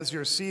As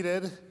you're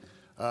seated,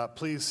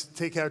 please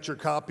take out your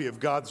copy of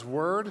God's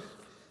Word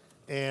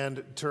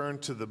and turn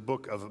to the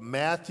book of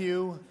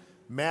Matthew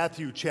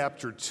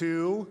chapter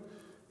 2,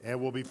 and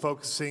we'll be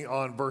focusing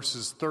on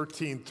verses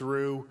 13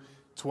 through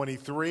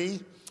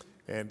 23.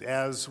 And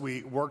as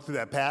we work through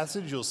that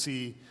passage, you'll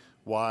see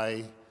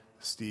why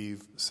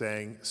Steve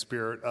sang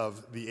Spirit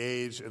of the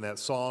Age in that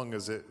song,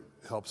 as it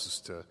helps us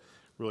to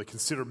really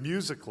consider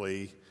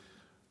musically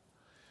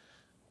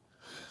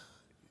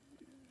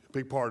a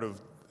big part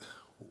of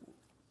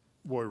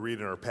what we read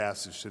in our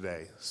passage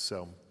today.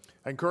 So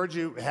I encourage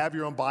you, have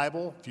your own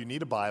Bible. If you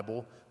need a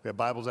Bible, we have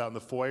Bibles out in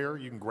the foyer.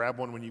 You can grab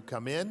one when you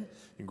come in.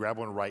 You can grab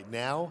one right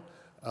now.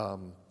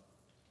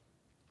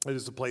 It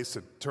is a place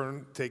to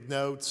turn, take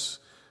notes,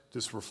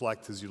 just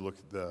reflect as you look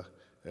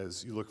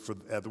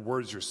at the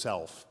words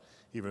yourself,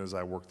 even as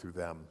I work through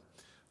them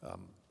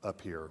up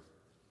here.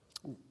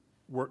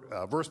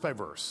 Verse by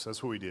verse,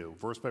 that's what we do,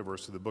 verse by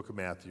verse through the book of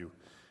Matthew,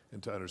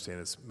 and to understand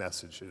its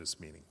message and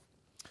its meaning.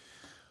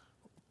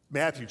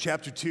 Matthew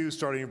chapter 2,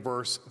 starting in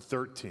verse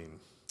 13.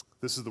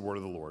 This is the word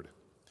of the Lord.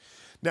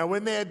 Now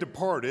when they had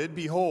departed,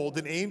 behold,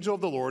 an angel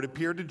of the Lord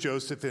appeared to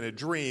Joseph in a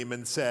dream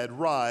and said,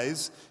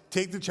 "Rise,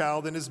 take the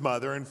child and his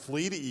mother, and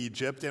flee to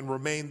Egypt, and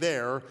remain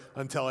there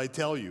until I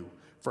tell you.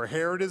 For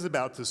Herod is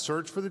about to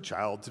search for the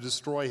child to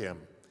destroy him."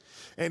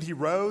 And he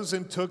rose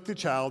and took the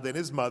child and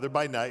his mother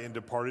by night and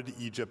departed to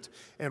Egypt,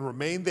 and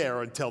remained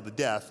there until the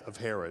death of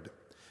Herod.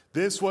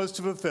 This was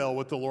to fulfill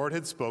what the Lord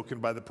had spoken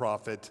by the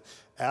prophet,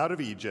 "Out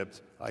of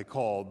Egypt I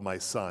called my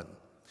son."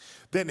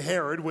 Then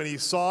Herod, when he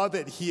saw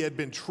that he had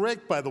been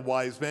tricked by the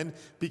wise men,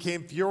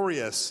 became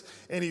furious,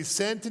 and he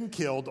sent and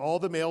killed all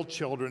the male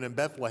children in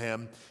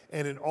Bethlehem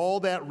and in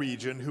all that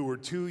region who were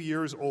 2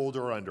 years old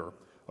or under,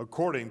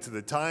 according to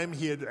the time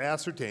he had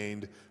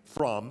ascertained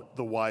from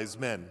the wise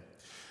men.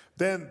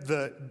 Then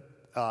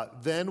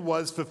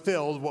was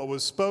fulfilled what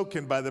was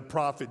spoken by the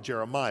prophet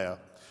Jeremiah.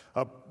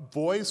 A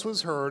voice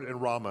was heard in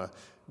Ramah,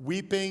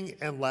 weeping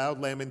and loud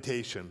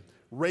lamentation.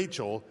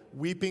 Rachel,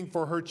 weeping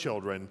for her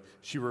children,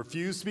 she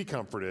refused to be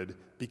comforted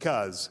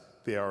because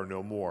they are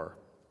no more.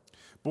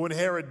 But when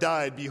Herod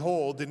died,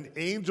 behold, an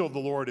angel of the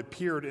Lord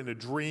appeared in a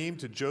dream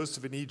to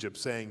Joseph in Egypt,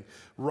 saying,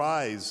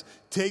 "Rise,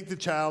 take the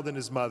child and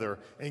his mother,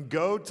 and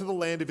go to the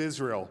land of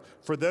Israel,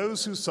 for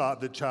those who sought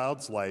the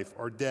child's life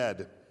are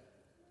dead."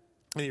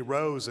 And he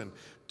rose and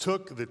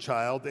took the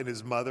child and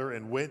his mother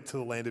and went to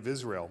the land of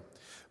Israel.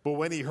 But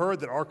when he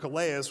heard that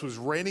Archelaus was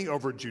reigning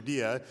over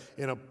Judea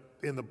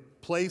in the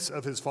place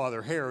of his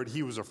father Herod,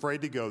 he was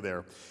afraid to go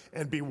there.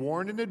 And being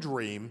warned in a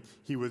dream,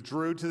 he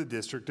withdrew to the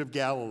district of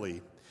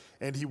Galilee.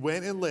 And he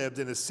went and lived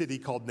in a city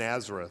called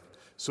Nazareth,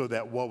 so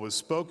that what was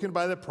spoken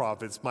by the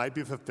prophets might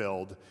be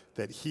fulfilled,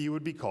 that he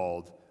would be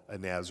called a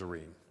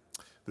Nazarene.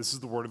 This is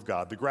the word of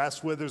God. The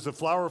grass withers, the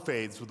flower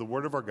fades, with the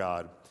word of our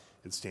God,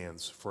 it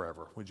stands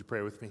forever. Would you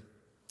pray with me?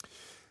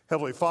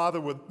 Heavenly Father,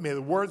 may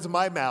the words of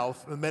my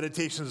mouth and the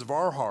meditations of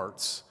our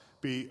hearts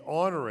be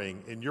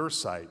honoring in your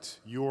sight.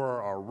 You are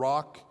our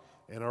rock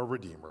and our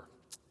Redeemer.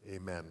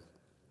 Amen.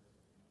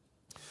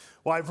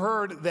 Well, I've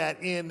heard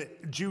that in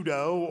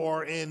judo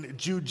or in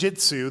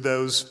jiu-jitsu,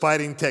 those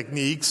fighting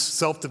techniques,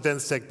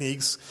 self-defense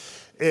techniques,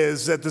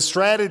 is that the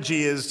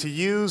strategy is to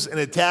use an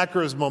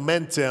attacker's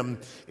momentum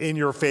in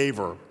your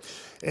favor.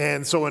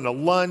 And so when a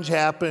lunge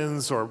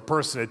happens or a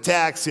person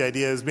attacks, the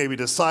idea is maybe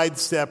to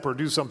sidestep or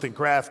do something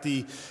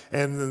crafty.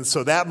 And then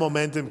so that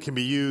momentum can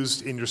be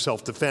used in your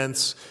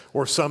self-defense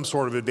or some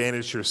sort of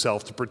advantage to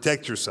yourself to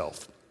protect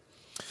yourself.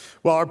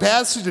 Well, our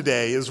passage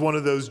today is one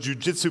of those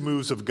jujitsu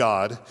moves of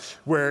God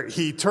where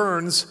he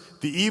turns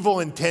the evil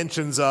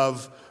intentions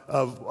of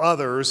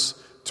others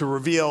to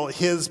reveal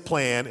his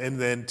plan and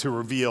then to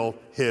reveal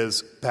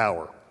his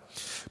power.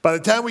 By the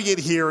time we get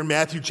here in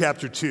Matthew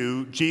chapter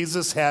 2,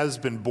 Jesus has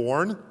been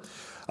born.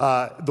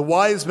 The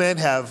wise men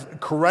have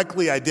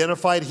correctly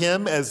identified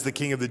him as the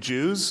King of the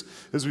Jews,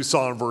 as we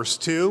saw in verse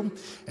 2,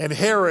 and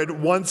Herod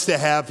wants to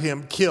have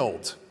him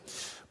killed.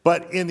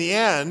 But in the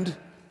end,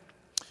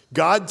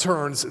 God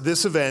turns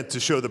this event to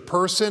show the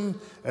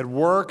person and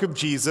work of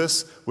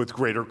Jesus with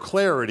greater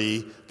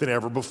clarity than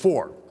ever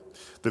before.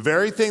 The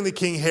very thing that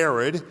King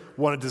Herod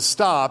wanted to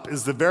stop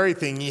is the very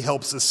thing he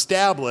helps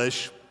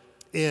establish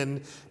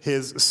in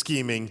his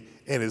scheming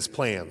and his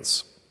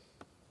plans.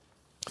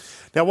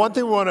 Now, one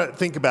thing we want to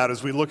think about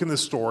as we look in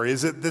this story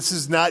is that this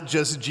is not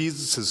just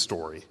Jesus'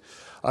 story.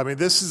 I mean,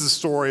 this is the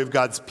story of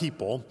God's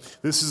people.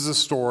 This is the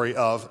story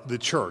of the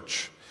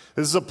church.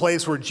 This is a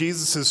place where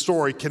Jesus'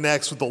 story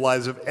connects with the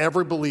lives of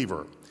every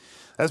believer.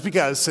 That's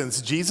because since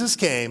Jesus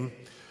came,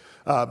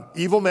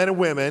 evil men and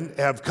women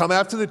have come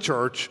after the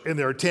church in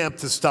their attempt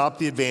to stop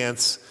the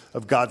advance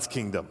of God's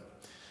kingdom,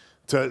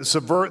 to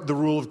subvert the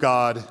rule of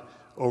God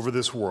over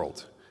this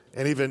world.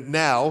 And even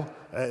now,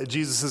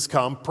 Jesus has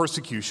come,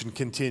 persecution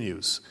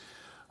continues.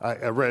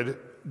 I read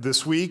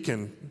this week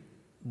and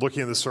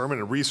looking at the sermon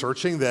and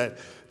researching that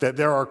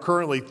there are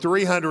currently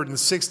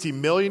 360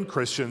 million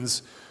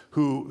Christians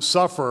who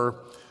suffer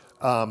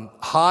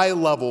high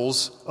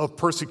levels of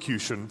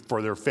persecution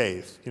for their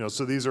faith.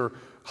 So these are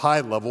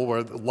high level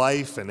where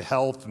life and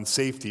health and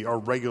safety are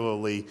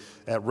regularly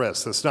at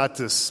risk. That's not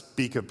to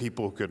speak of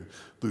people who could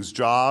lose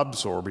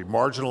jobs or be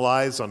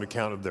marginalized on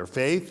account of their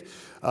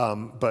faith,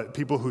 but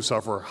people who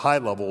suffer high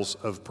levels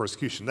of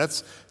persecution.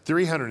 That's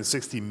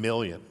 360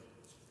 million.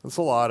 That's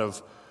a lot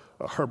of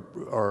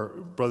our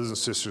brothers and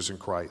sisters in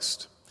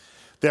Christ.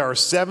 There are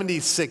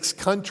 76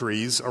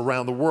 countries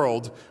around the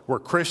world where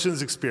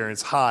Christians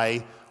experience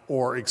high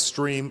or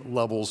extreme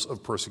levels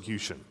of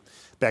persecution.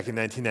 Back in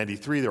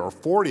 1993, there were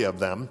 40 of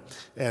them,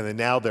 and then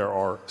now there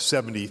are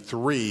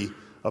 73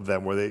 of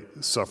them where they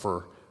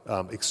suffer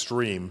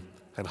extreme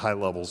and high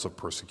levels of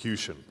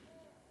persecution.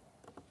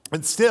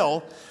 And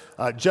still,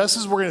 just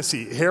as we're going to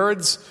see,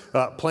 Herod's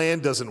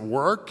plan doesn't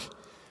work,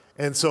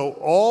 and so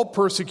all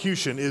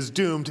persecution is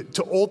doomed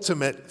to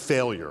ultimate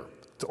failure.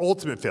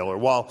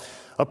 While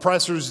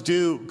oppressors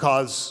do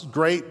cause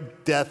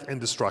great death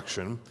and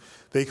destruction,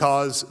 they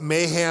cause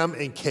mayhem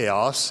and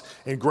chaos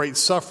and great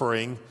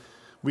suffering.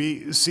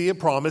 We see a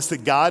promise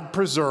that God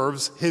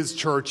preserves his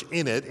church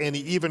in it, and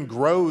he even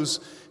grows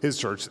his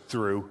church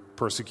through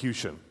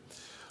persecution.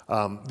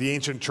 The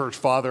ancient church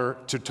father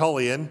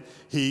Tertullian,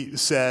 he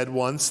said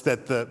once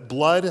that the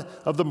blood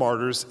of the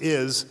martyrs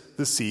is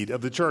the seed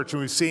of the church. And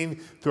we've seen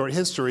throughout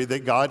history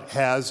that God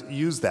has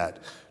used that,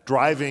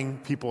 driving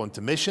people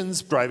into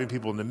missions,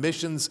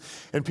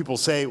 and people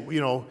say,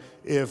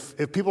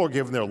 if people are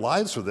giving their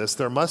lives for this,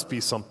 there must be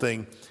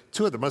something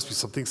to it. There must be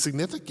something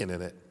significant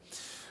in it.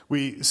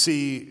 We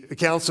see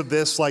accounts of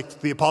this like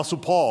the Apostle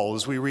Paul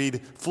as we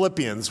read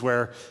Philippians,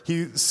 where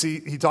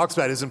he talks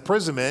about his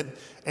imprisonment,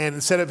 and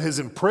instead of his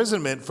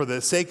imprisonment for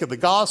the sake of the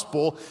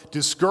gospel,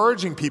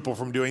 discouraging people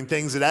from doing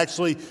things, it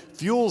actually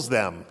fuels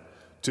them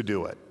to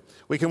do it.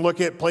 We can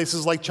look at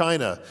places like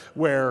China,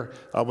 where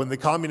when the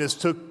communists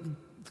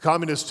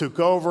took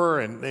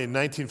over in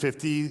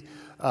 1950,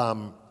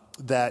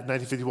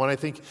 1951, I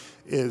think,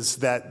 is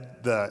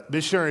that the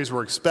missionaries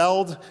were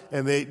expelled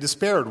and they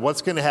despaired,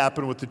 what's going to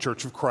happen with the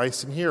Church of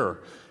Christ in here?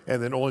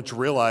 And then only to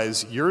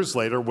realize years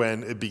later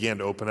when it began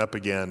to open up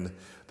again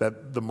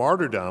that the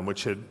martyrdom,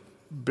 which had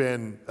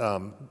been,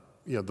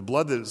 the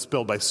blood that was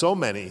spilled by so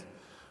many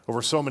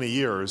over so many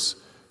years,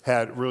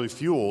 had really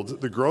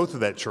fueled the growth of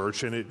that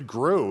church, and it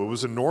grew. It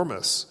was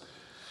enormous.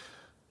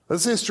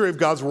 That's the history of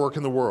God's work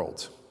in the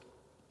world.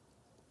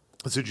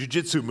 It's a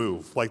jiu-jitsu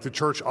move, like the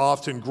church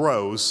often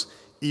grows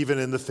even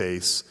in the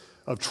face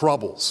of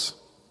troubles.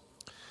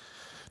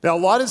 Now, a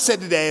lot is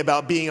said today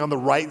about being on the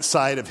right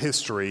side of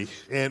history,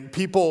 and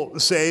people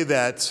say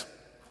that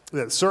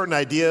certain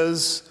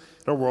ideas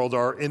in our world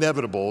are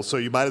inevitable, so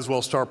you might as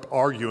well start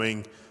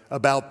arguing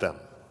about them.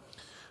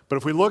 But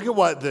if we look at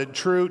what the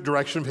true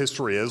direction of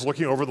history is,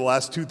 looking over the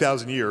last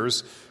 2,000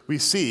 years, we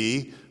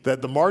see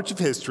that the march of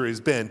history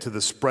has been to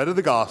the spread of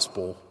the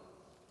gospel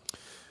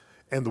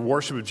and the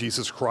worship of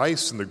Jesus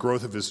Christ and the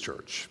growth of his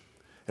church.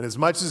 And as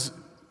much as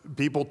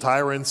people,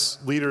 tyrants,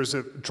 leaders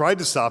have tried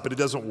to stop it, it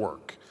doesn't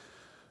work.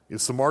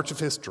 It's the march of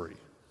history,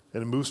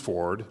 and it moves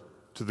forward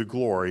to the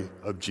glory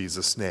of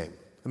Jesus' name.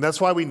 And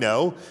that's why we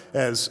know,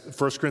 as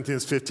 1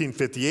 Corinthians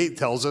 15:58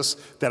 tells us,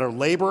 that our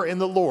labor in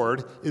the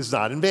Lord is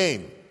not in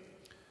vain.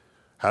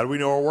 How do we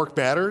know our work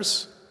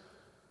matters?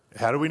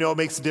 How do we know it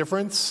makes a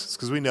difference? It's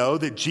because we know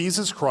that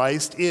Jesus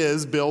Christ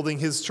is building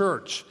his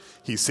church.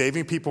 He's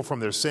saving people from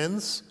their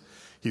sins.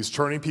 He's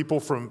turning people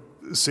from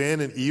sin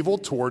and evil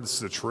towards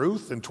the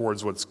truth and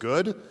towards what's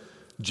good.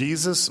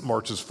 Jesus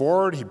marches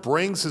forward. He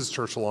brings his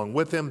church along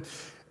with him.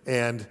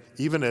 And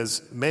even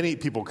as many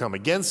people come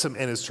against him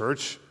and his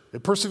church,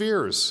 it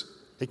perseveres.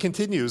 It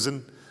continues.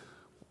 And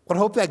what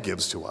hope that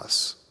gives to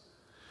us.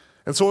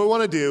 And so what we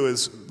want to do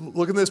is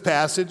look in this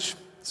passage,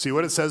 see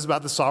what it says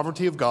about the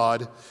sovereignty of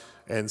God,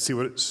 and see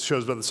what it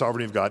shows about the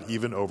sovereignty of God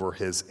even over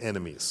his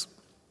enemies.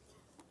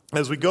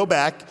 As we go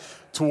back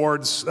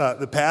towards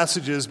the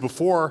passages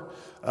before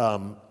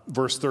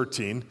verse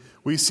 13,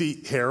 we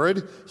see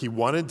Herod. He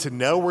wanted to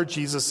know where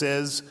Jesus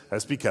is.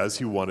 That's because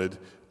he wanted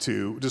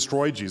to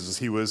destroy Jesus.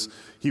 He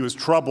was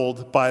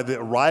troubled by the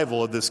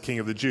arrival of this king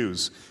of the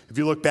Jews. If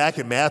you look back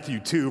at Matthew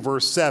 2,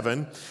 verse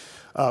 7,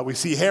 we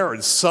see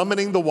Herod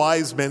summoning the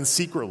wise men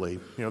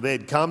secretly. They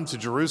had come to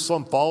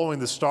Jerusalem following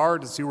the star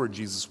to see where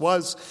Jesus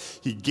was.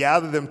 He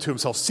gathered them to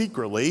himself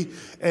secretly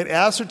and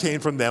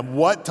ascertained from them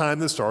what time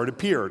the star had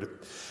appeared.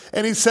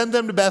 And he sent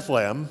them to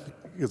Bethlehem,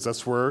 because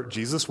that's where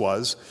Jesus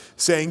was,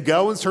 saying,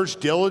 "Go and search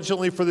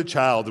diligently for the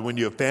child, and when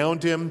you have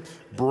found him,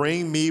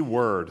 bring me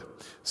word,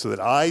 so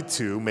that I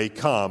too may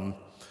come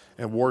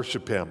and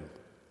worship him."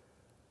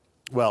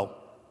 Well,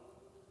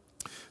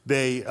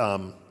 he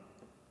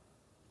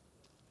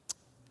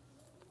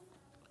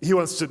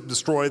wants to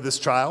destroy this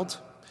child.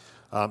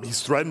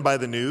 He's threatened by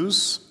the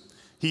news.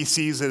 He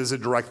sees it as a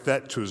direct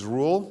threat to his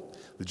rule.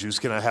 The Jews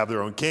cannot have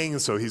their own king,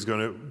 and so he's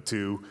going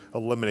to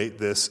eliminate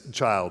this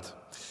child.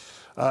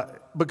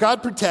 But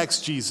God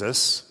protects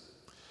Jesus,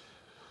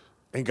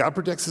 and God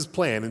protects his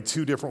plan in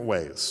two different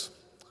ways.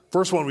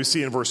 First one we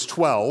see in verse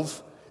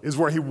 12 is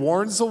where he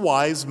warns the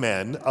wise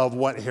men of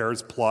what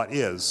Herod's plot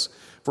is.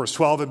 Verse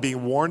 12, and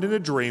being warned in a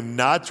dream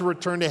not to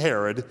return to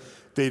Herod,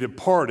 they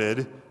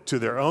departed to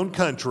their own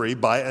country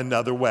by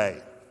another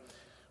way.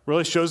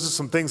 Really shows us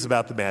some things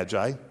about the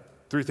Magi.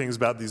 3 things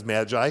about these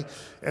Magi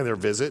and their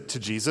visit to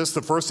Jesus.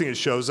 The first thing it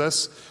shows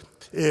us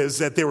is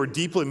that they were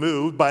deeply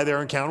moved by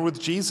their encounter with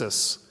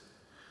Jesus.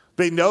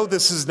 They know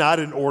this is not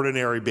an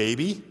ordinary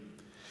baby.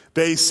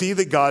 They see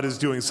that God is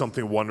doing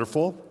something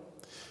wonderful.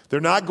 They're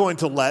not going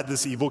to let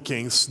this evil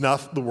king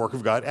snuff the work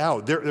of God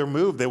out. They're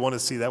moved. They want to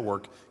see that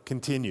work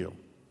continue.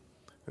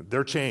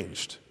 They're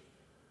changed.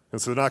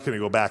 And so they're not going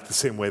to go back the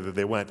same way that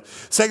they went.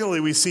 Secondly,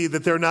 we see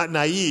that they're not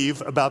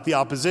naive about the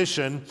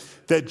opposition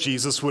that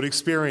Jesus would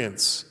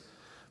experience.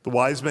 The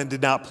wise men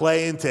did not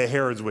play into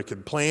Herod's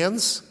wicked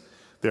plans.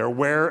 They're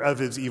aware of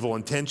his evil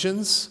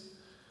intentions.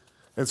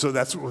 And so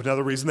that's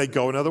another reason they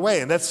go another way.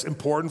 And that's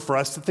important for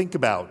us to think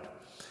about.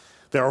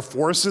 There are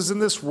forces in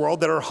this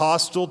world that are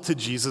hostile to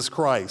Jesus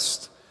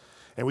Christ.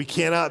 And we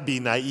cannot be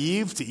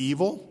naive to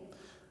evil,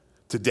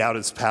 to doubt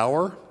its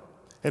power,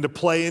 and to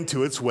play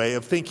into its way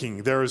of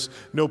thinking. There is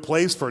no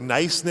place for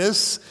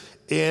niceness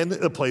in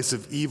the place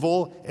of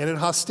evil and in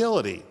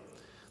hostility.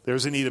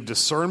 There's a need of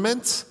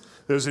discernment.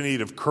 There's a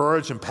need of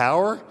courage and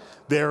power.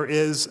 There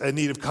is a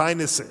need of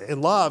kindness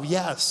and love,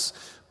 yes,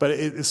 but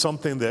it is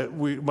something that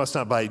we must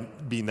not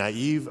be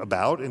naive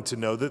about, and to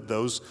know that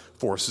those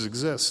forces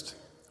exist.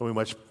 And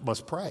we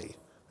must pray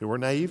that we're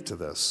naive to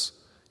this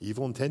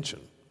evil intention.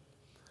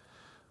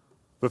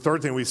 The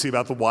third thing we see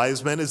about the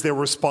wise men is they're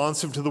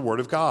responsive to the word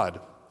of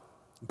God.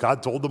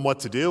 God told them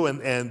what to do,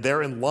 and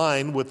they're in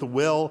line with the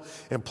will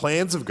and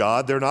plans of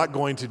God. They're not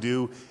going to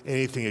do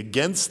anything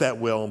against that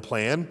will and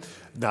plan,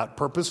 not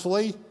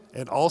purposefully,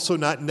 and also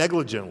not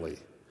negligently.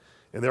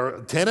 In their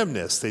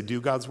attentiveness, they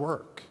do God's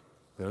work.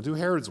 They don't do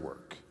Herod's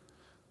work.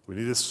 We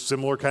need a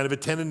similar kind of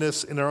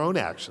attentiveness in our own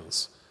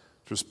actions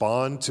to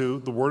respond to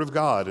the word of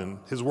God and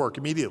his work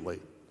immediately.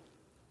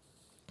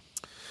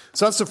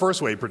 So that's the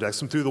first way he protects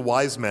them, through the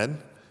wise men,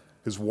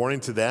 his warning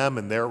to them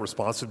and their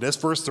responsiveness.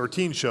 Verse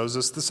 13 shows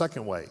us the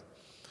second way,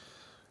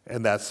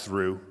 and that's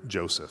through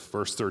Joseph.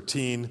 Verse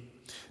 13,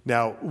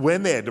 now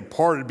when they had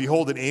departed,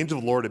 behold, an angel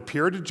of the Lord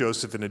appeared to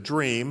Joseph in a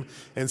dream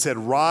and said,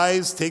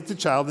 rise, take the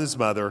child and his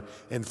mother,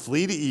 and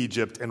flee to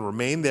Egypt, and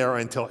remain there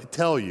until I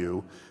tell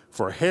you,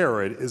 for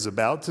Herod is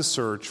about to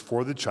search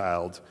for the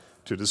child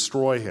to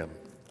destroy him.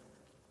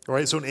 All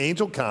right, so an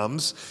angel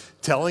comes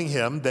telling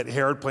him that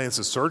Herod plans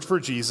to search for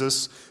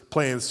Jesus,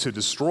 plans to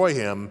destroy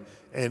him,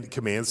 and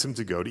commands him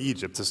to go to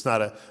Egypt. It's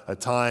not a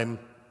time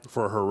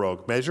for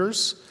heroic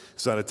measures.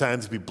 It's not a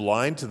time to be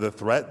blind to the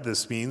threat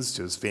this means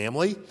to his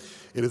family.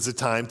 It is a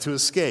time to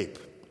escape.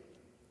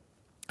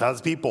 God's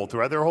people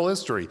throughout their whole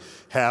history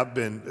have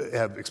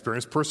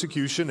experienced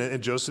persecution,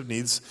 and Joseph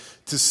needs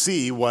to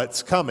see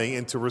what's coming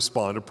and to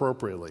respond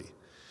appropriately.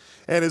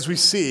 And as we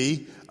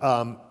see,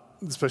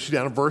 especially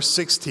down in verse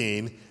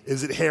 16,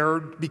 is that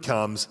Herod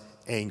becomes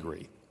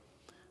angry.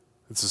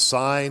 It's a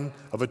sign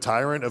of a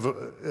tyrant,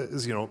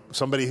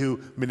 somebody who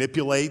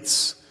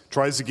manipulates,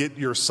 tries to get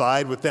your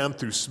side with them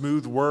through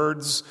smooth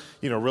words,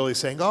 really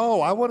saying, oh,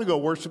 I want to go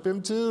worship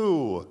him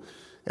too.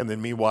 And then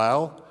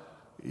meanwhile,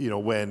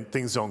 when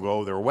things don't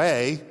go their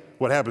way,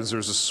 what happens?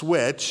 There's a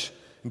switch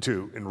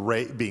into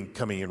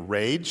becoming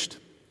enraged,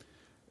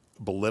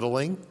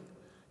 belittling.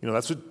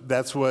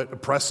 That's what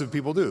oppressive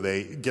people do.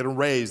 They get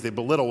enraged, they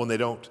belittle when they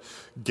don't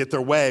get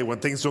their way, when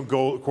things don't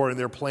go according to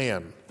their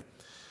plan.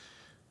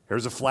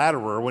 There's a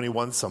flatterer when he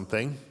wants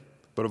something,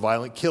 but a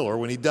violent killer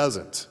when he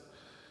doesn't.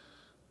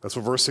 That's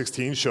what verse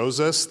 16 shows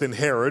us. Then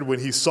Herod,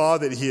 when he saw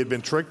that he had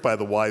been tricked by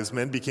the wise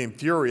men, became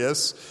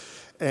furious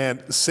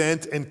and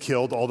sent and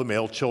killed all the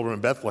male children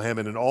in Bethlehem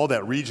and in all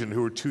that region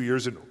who were 2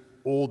 years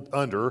old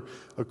under,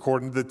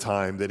 according to the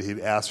time that he had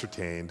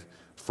ascertained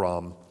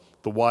from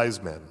the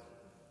wise men.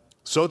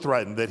 So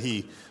threatened that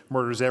he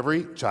murders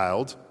every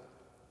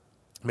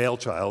male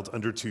child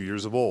under 2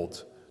 years of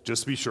old,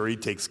 just to be sure he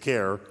takes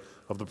care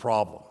of the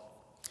problem.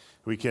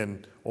 We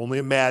can only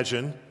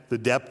imagine the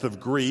depth of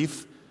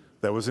grief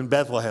that was in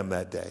Bethlehem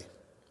that day.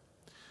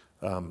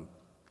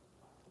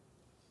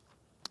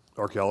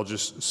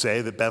 Archaeologists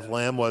say that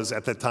Bethlehem was,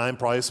 at that time,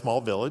 probably a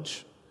small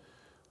village,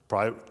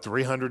 probably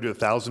 300 to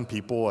 1,000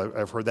 people.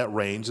 I've heard that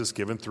range is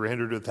given,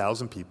 300 to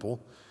 1,000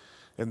 people.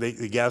 And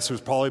they guess there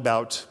was probably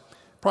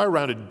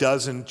around a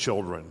dozen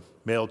children,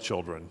 male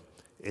children,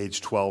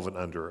 age 12 and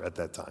under at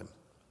that time.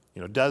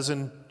 A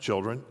dozen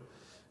children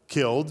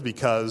killed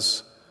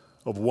because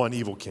of one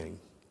evil king.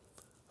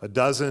 A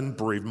dozen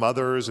bereaved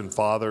mothers and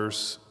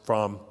fathers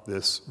from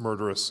this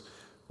murderous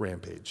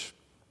rampage.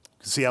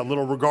 You can see how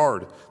little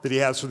regard that he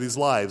has for these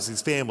lives,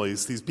 these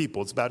families, these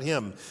people. It's about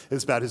him.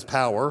 It's about his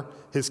power,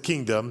 his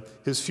kingdom,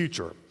 his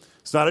future.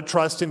 It's not a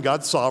trust in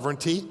God's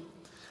sovereignty.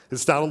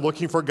 It's not a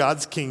looking for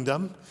God's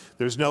kingdom.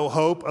 There's no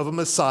hope of a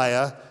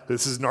Messiah.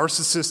 This is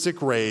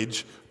narcissistic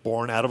rage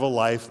born out of a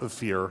life of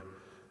fear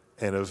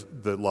and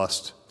of the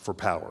lust for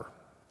power.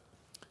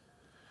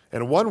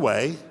 And in one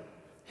way,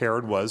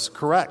 Herod was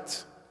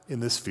correct in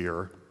this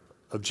fear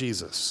of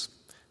Jesus.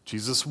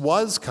 Jesus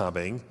was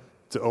coming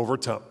to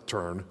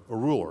overturn a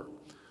ruler,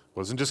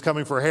 Wasn't just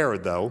coming for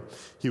Herod, though.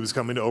 He was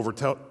coming to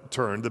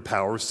overturn the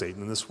power of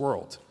Satan in this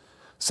world.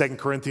 2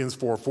 Corinthians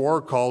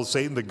 4:4 calls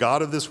Satan the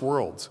god of this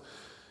world.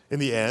 In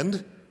the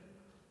end,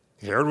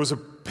 Herod was a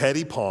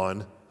petty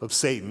pawn of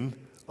Satan,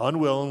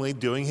 unwillingly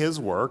doing his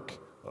work,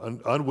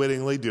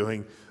 unwittingly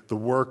doing the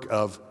work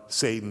of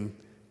Satan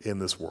in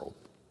this world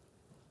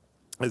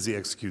as he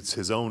executes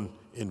his own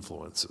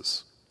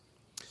influences.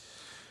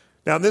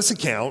 Now, in this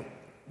account,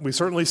 we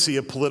certainly see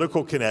a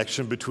political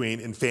connection between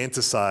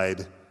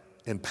infanticide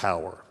and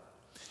power.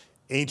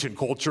 Ancient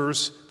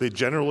cultures, they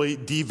generally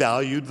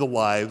devalued the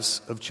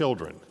lives of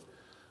children.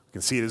 We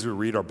can see it as we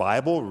read our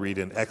Bible. We read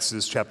in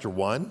Exodus chapter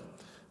 1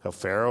 how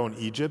Pharaoh in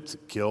Egypt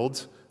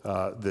killed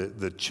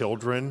the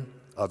children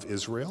of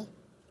Israel.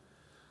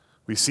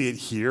 We see it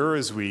here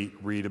as we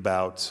read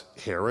about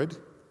Herod.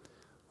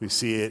 We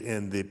see it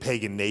in the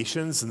pagan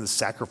nations and the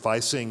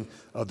sacrificing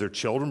of their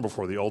children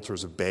before the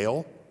altars of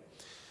Baal.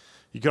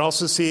 You can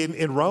also see it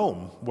in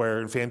Rome,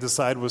 where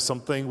infanticide was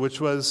something which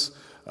was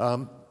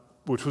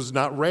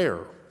not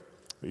rare,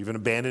 even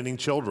abandoning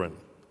children,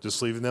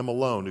 just leaving them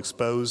alone,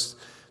 exposed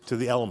to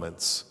the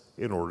elements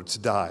in order to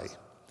die.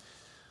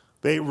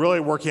 They really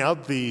working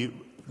out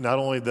not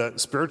only the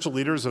spiritual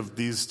leaders of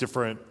these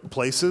different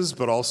places,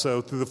 but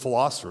also through the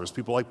philosophers,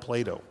 people like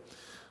Plato,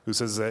 who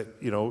says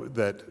that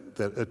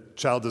that a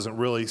child doesn't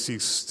really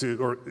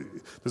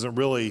doesn't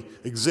really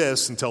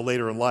exist until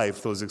later in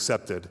life, though is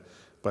accepted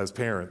by his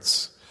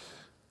parents.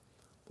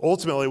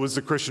 Ultimately, it was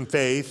the Christian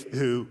faith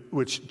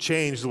which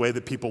changed the way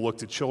that people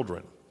looked at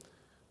children,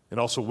 and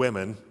also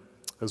women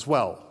as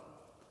well.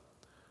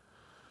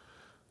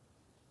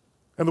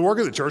 And the work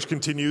of the church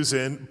continues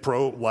in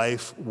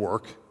pro-life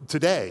work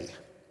today.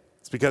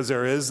 It's because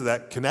there is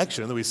that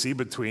connection that we see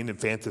between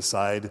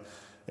infanticide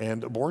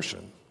and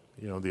abortion.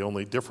 The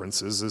only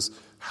difference is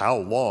how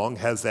long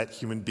has that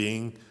human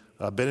being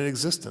been in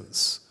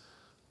existence.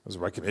 There's a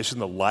recognition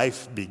that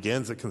life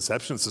begins at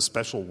conception. It's a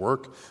special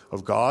work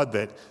of God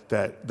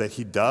that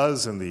He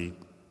does in the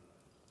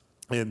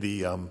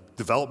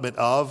development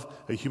of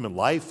a human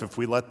life. If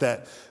we let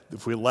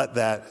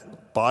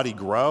that body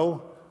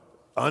grow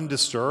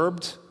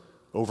undisturbed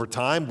over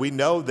time, we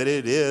know that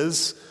it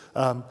is.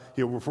 We're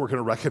going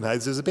to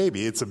recognize it as a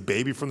baby. It's a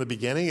baby from the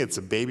beginning. It's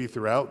a baby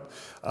throughout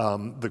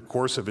the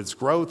course of its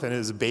growth, and it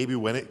is a baby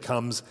when it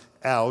comes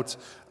out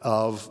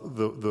of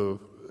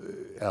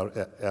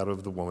out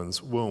of the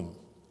woman's womb.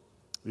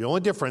 The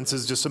only difference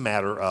is just a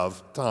matter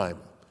of time.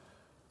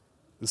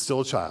 It's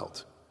still a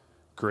child,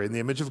 created in the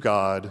image of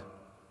God,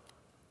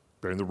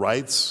 bearing the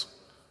rights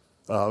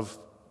of,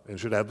 and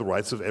should have the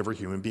rights of every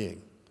human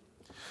being.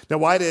 Now,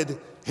 why did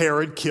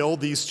Herod kill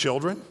these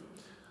children?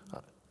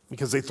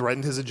 Because they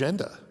threatened his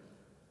agenda.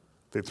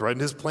 They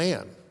threatened his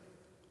plan.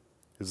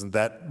 Isn't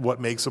that what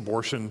makes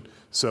abortion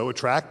so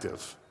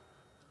attractive?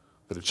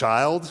 That a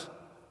child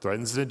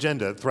threatens an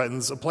agenda, it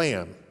threatens a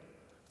plan.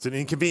 It's an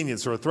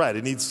inconvenience or a threat.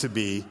 It needs to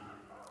be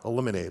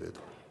eliminated.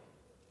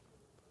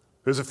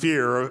 There's a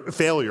fear of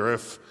failure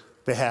if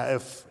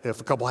a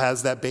couple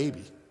has that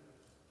baby.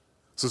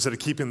 So instead of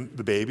keeping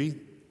the baby,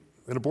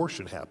 an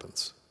abortion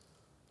happens.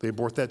 They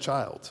abort that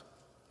child.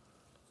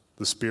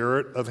 The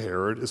spirit of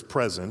Herod is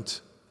present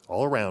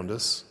all around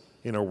us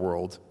in our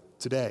world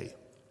today.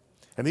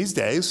 And these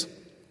days,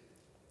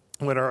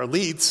 when our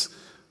elites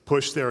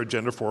push their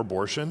agenda for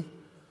abortion,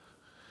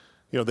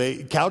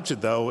 they couch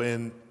it, though,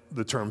 in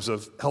the terms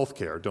of health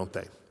care, don't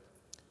they?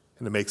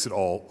 And it makes it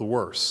all the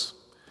worse.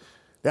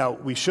 Now,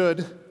 we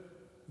should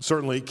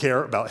certainly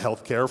care about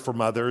health care for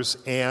mothers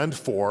and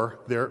for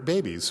their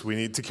babies. We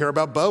need to care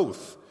about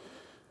both.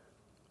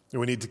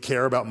 And we need to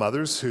care about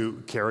mothers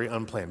who carry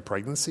unplanned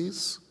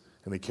pregnancies,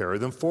 and they carry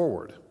them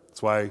forward.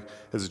 That's why,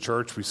 as a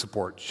church, we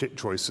support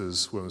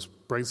Choices Women's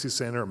Pregnancy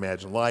Center,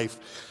 Imagine Life,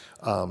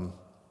 and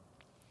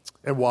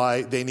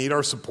why they need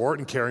our support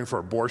in caring for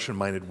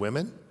abortion-minded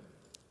women,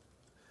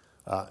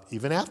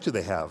 even after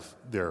they have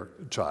their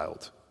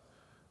child.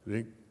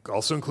 It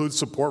also includes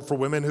support for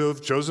women who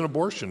have chosen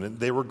abortion and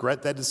they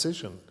regret that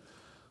decision.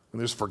 And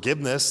there's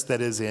forgiveness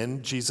that is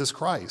in Jesus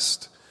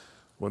Christ.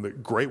 One of the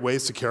great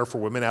ways to care for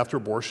women after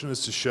abortion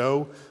is to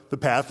show the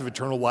path of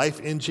eternal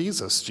life in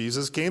Jesus.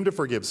 Jesus came to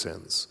forgive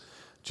sins.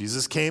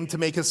 Jesus came to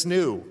make us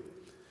new.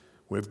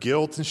 We have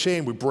guilt and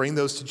shame. We bring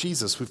those to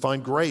Jesus. We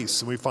find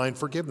grace and we find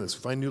forgiveness.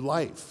 We find new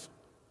life.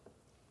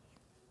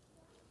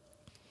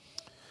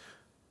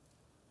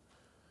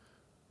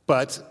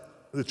 But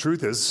the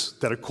truth is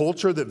that a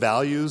culture that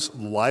values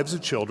the lives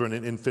of children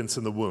and infants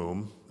in the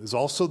womb is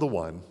also the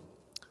one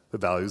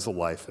that values the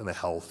life and the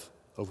health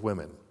of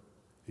women.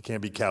 It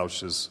can't be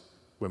couched as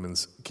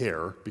women's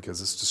care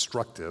because it's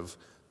destructive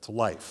to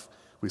life.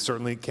 We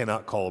certainly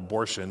cannot call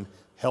abortion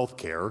health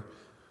care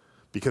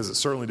because it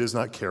certainly does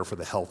not care for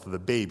the health of the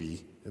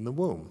baby in the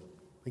womb.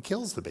 It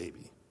kills the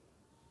baby.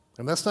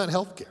 And that's not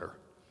health care.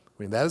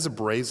 That is a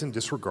brazen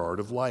disregard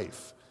of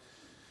life.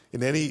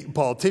 And any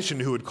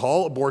politician who would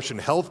call abortion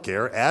health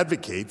care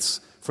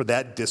advocates for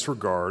that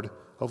disregard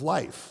of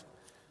life.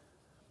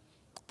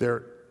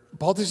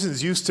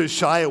 Politicians used to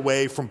shy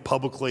away from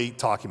publicly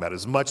talking about it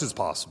as much as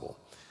possible.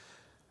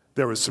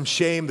 there was some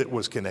shame that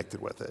was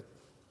connected with it.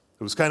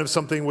 It was kind of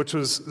something which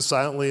was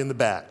silently in the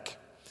back.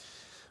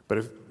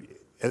 But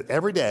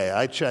every day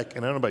I check,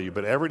 and I don't know about you,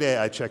 but every day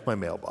I check my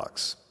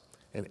mailbox.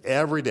 And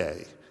every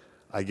day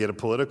I get a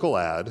political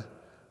ad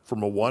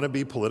from a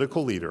wannabe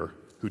political leader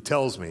who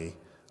tells me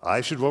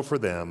I should vote for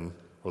them,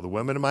 or the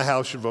women in my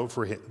house should vote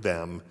for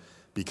them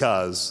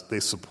because they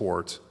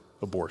support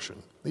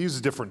abortion. They use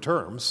different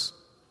terms,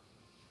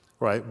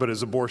 right? But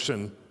it's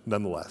abortion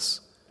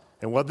nonetheless.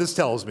 And what this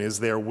tells me is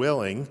they're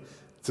willing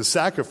to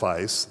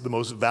sacrifice the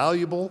most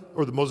valuable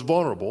or the most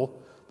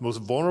vulnerable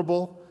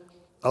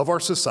of our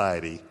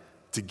society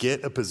to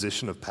get a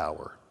position of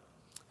power.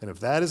 And if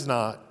that is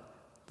not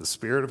the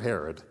spirit of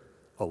Herod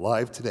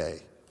alive today,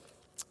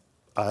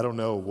 I don't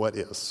know what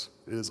is.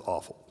 It is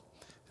awful.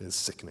 It is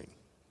sickening.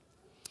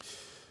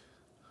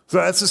 So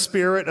that's the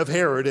spirit of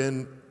Herod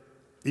in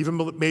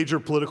even major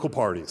political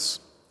parties,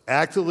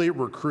 actively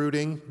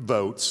recruiting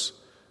votes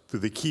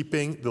through the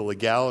keeping the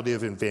legality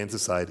of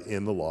infanticide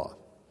in the law.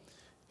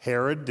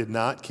 Herod did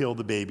not kill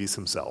the babies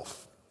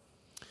himself.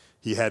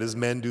 He had his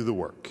men do the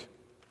work.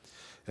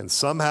 And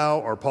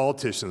somehow our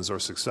politicians are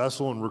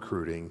successful in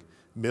recruiting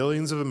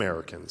millions of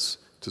Americans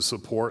to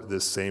support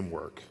this same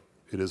work.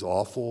 It is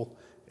awful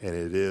and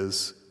it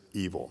is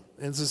evil.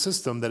 And it's a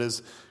system that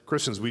as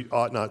Christians we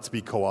ought not to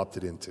be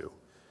co-opted into.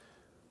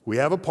 We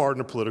have a part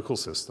in a political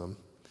system.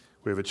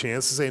 We have a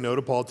chance to say no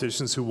to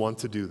politicians who want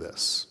to do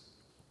this.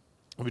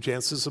 We have a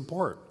chance to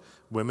support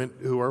women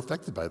who are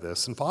affected by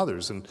this, and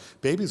fathers and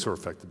babies who are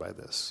affected by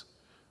this.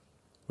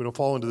 We don't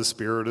fall into the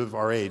spirit of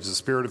our age, the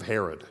spirit of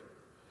Herod,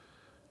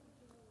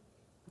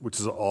 which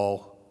is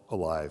all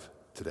alive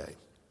today.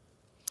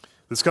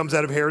 This comes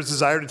out of Herod's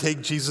desire to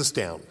take Jesus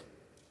down,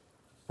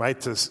 right?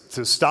 To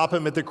stop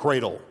him at the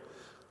cradle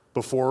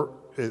before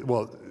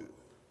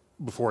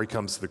he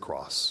comes to the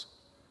cross.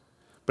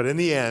 But in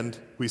the end,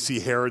 we see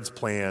Herod's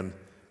plan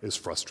is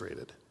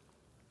frustrated.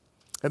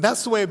 And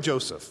that's the way of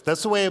Joseph.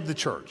 That's the way of the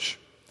church.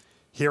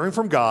 Hearing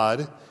from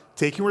God,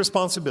 taking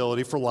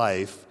responsibility for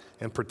life,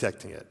 and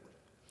protecting it.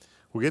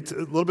 We'll get a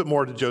little bit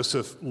more to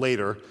Joseph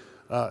later,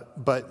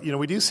 but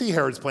we do see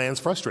Herod's plans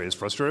frustrated. It's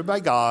frustrated by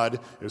God,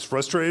 it's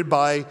frustrated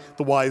by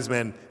the wise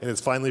men, and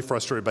it's finally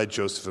frustrated by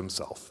Joseph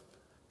himself.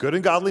 Good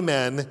and godly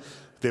men,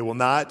 they will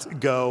not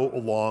go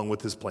along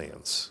with his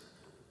plans.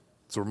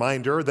 It's a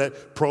reminder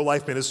that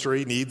pro-life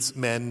ministry needs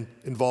men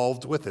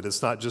involved with it.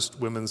 It's not just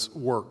women's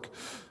work.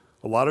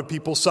 A lot of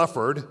people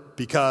suffered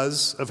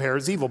because of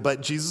Herod's evil,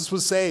 but Jesus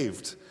was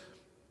saved.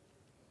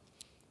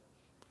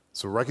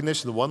 So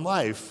recognition of one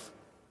life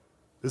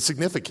is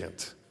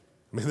significant.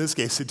 I mean, in this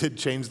case, it did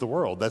change the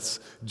world. That's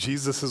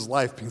Jesus'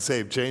 life being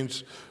saved,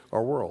 changed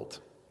our world.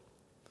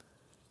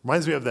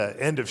 Reminds me of the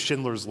end of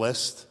Schindler's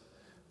List.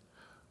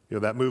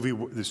 That movie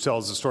that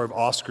tells the story of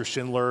Oskar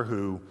Schindler,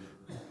 who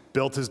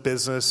built his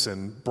business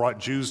and brought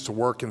Jews to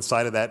work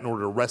inside of that in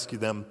order to rescue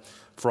them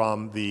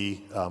from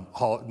the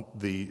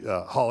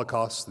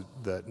Holocaust,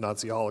 the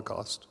Nazi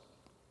Holocaust.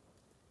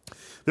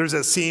 There's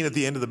a scene at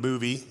the end of the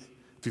movie.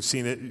 If you've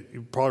seen it,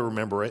 you probably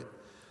remember it.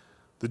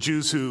 The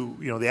Jews who,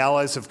 the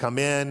Allies have come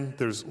in,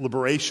 there's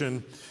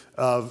liberation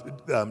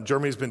of,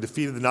 Germany's been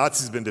defeated, the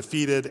Nazis have been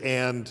defeated,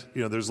 and,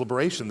 there's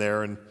liberation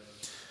there. And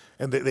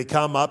they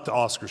come up to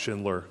Oskar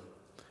Schindler,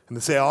 and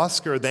they say,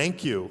 Oskar,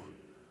 thank you.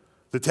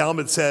 The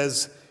Talmud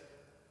says,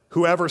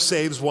 whoever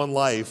saves one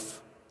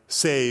life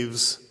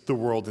saves the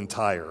world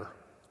entire.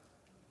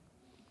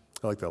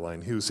 I like that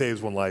line. Who saves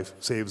one life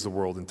saves the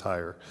world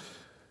entire.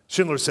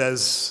 Schindler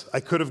says, I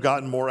could have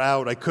gotten more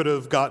out. I could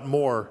have gotten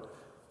more.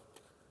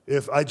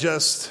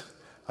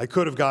 I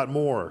could have got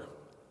more.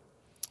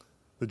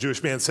 The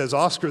Jewish man says,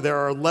 Oskar, there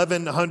are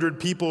 1,100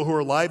 people who are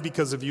alive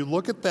because of you.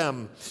 Look at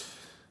them.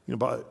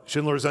 But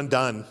Schindler's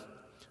undone.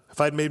 If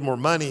I'd made more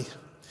money,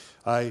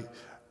 I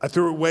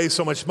threw away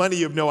so much money,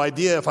 you have no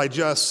idea.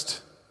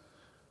 The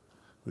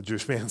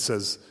Jewish man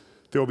says,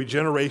 there will be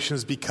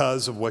generations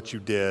because of what you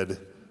did.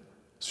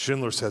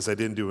 Schindler says, I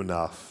didn't do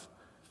enough.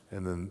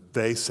 And then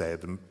they say,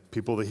 the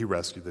people that he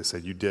rescued, they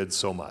said, you did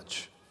so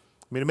much.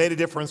 I mean, it made a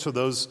difference for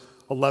those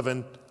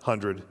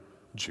 1,100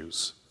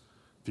 Jews.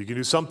 If you can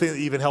do something that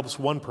even helps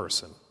one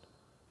person,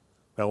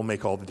 that will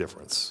make all the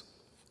difference.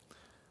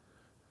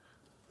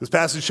 This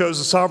passage shows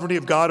the sovereignty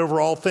of God over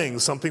all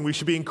things, something we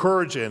should be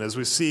encouraged in as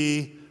we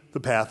see the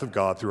path of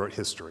God throughout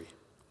history.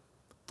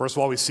 First of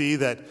all, we see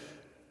that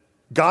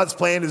God's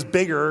plan is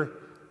bigger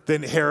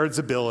than Herod's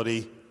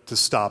ability to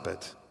stop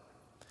it.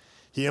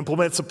 He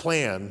implements a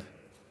plan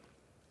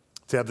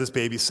to have this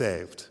baby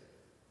saved.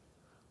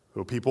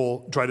 When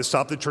people try to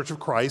stop the Church of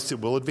Christ, it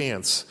will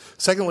advance.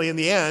 Secondly, in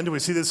the end, we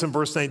see this in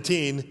verse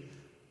 19,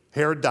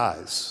 Herod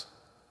dies,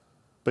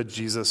 but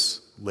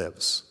Jesus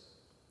lives.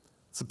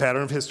 It's a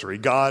pattern of history.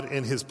 God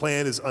in his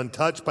plan is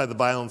untouched by the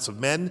violence of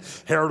men.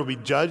 Herod will be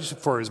judged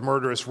for his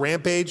murderous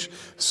rampage.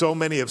 So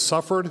many have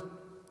suffered,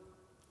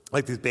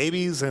 like these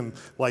babies and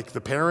like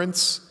the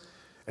parents.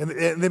 And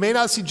they may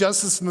not see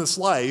justice in this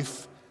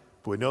life,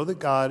 but we know that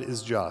God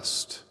is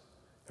just,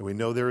 and we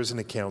know there is an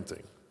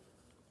accounting.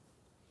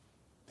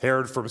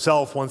 Herod for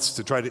himself wants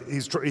to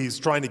he's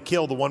trying to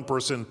kill the one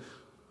person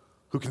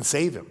who can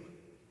save him.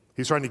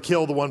 He's trying to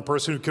kill the one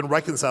person who can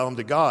reconcile him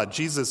to God.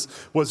 Jesus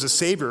was a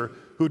Savior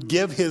who'd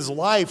give his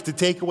life to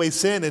take away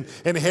sin,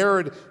 and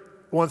Herod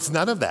wants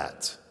none of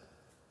that.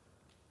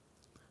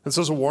 And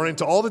so it's a warning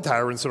to all the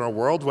tyrants in our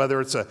world, whether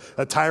it's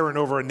a tyrant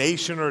over a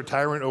nation or a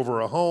tyrant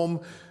over a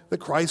home, that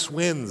Christ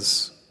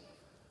wins.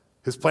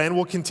 His plan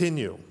will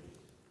continue.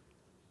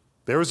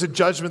 There is a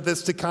judgment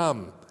that's to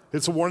come.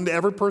 It's a warning to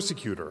every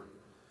persecutor,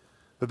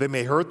 that they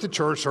may hurt the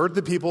church, hurt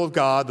the people of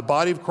God, the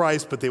body of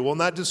Christ, but they will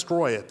not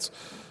destroy it.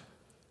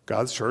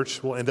 God's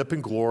church will end up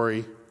in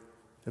glory,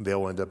 and they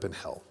will end up in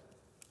hell.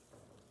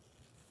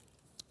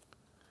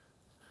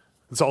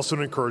 It's also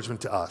an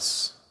encouragement to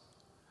us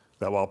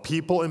that while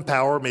people in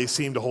power may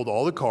seem to hold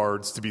all the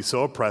cards, to be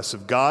so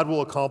oppressive, God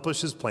will accomplish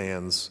his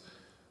plans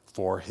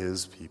for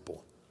his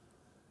people.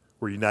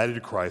 We're united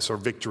to Christ. Our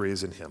victory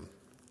is in him.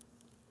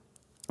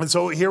 And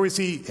so here we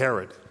see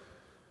Herod,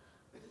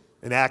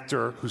 an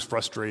actor who's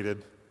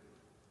frustrated.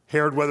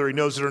 Herod, whether he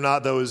knows it or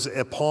not, though, is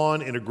a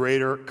pawn in a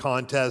greater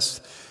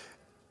contest,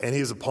 and he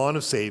is a pawn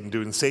of Satan,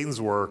 doing Satan's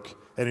work,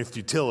 and in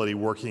futility,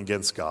 working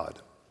against God.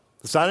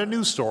 It's not a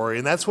new story,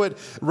 and that's what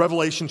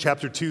Revelation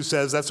chapter 2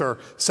 says. That's our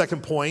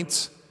second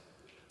point,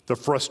 the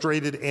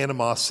frustrated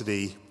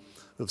animosity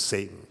of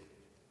Satan.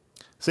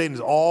 Satan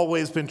has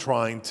always been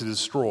trying to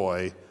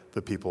destroy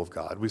the people of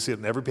God. We see it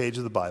in every page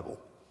of the Bible.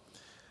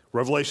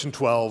 Revelation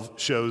 12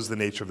 shows the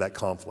nature of that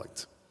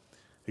conflict.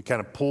 It kind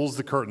of pulls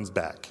the curtains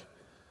back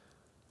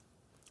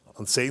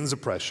on Satan's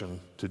oppression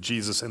to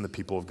Jesus and the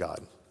people of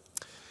God.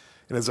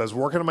 And as I was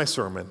working on my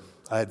sermon,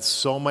 I had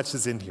so much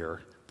that's in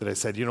here that I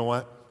said, you know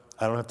what?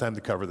 I don't have time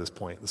to cover this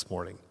point this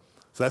morning.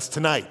 So that's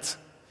tonight.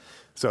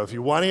 So if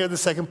you want to hear the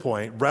second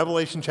point,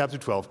 Revelation chapter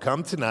 12,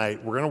 come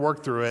tonight. We're going to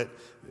work through it.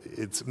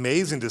 It's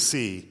amazing to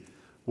see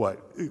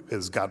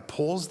as God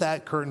pulls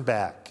that curtain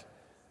back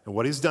and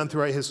what he's done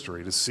throughout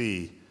history to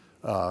see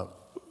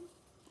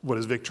what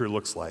his victory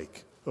looks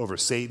like over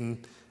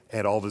Satan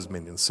and all of his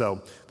minions.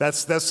 So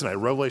that's tonight,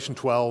 Revelation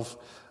 12.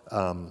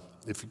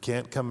 If you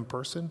can't come in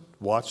person,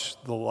 watch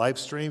the live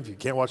stream. If you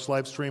can't watch the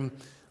live stream,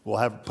 we'll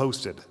have it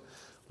posted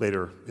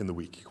later in the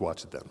week. You can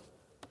watch it then.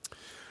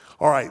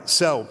 All right,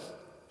 so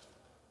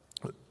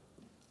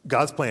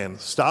God's plan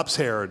stops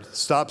Herod,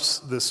 stops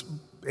this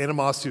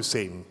animosity of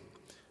Satan.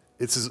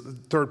 It's his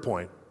third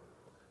point,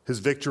 his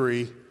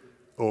victory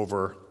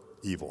over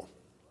evil.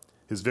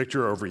 His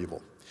victory over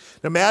evil.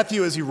 Now,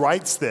 Matthew, as he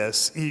writes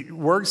this, he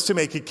works to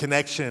make a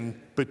connection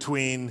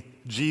between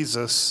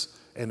Jesus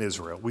and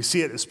Israel. We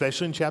see it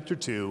especially in chapter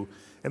 2,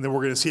 and then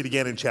we're going to see it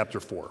again in chapter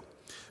 4.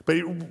 But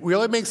he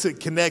really makes a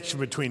connection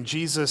between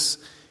Jesus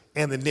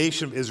and the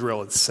nation of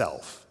Israel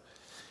itself.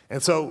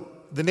 And so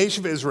the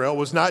nation of Israel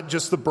was not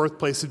just the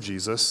birthplace of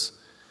Jesus,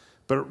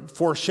 but it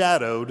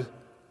foreshadowed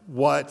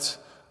what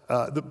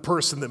the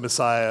person that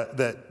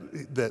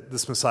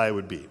this Messiah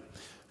would be.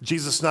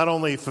 Jesus not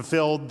only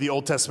fulfilled the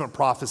Old Testament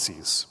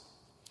prophecies,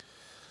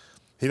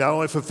 he not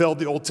only fulfilled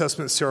the Old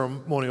Testament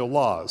ceremonial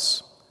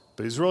laws,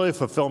 but he's really a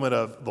fulfillment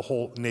of the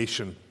whole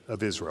nation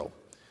of Israel.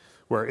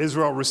 Where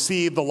Israel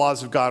received the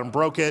laws of God and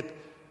broke it,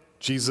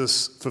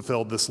 Jesus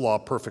fulfilled this law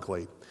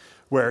perfectly.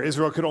 Where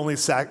Israel could only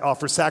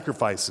offer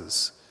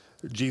sacrifices,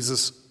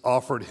 Jesus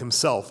offered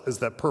himself as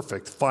that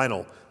perfect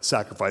final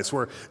sacrifice.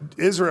 Where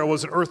Israel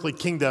was an earthly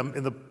kingdom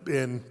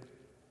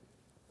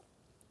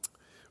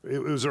it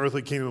was an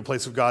earthly kingdom in the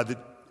place of God, that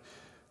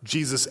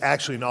Jesus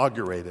actually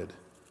inaugurated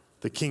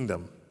the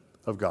kingdom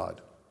of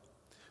God.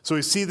 So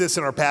we see this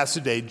in our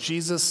passage today.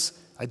 Jesus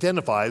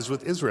identifies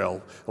with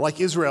Israel. Like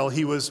Israel,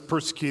 he was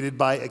persecuted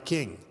by a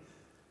king.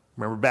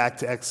 Remember back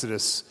to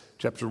Exodus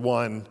chapter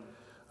 1,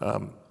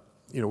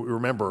 we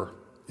remember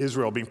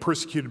Israel being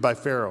persecuted by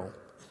Pharaoh,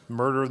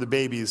 murder of the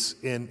babies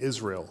in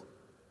Israel.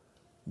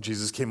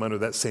 Jesus came under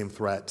that same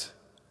threat.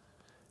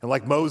 And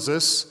like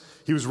Moses,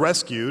 he was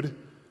rescued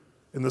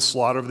in the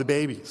slaughter of the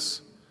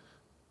babies.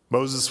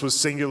 Moses was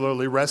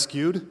singularly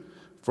rescued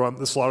from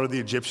the slaughter of the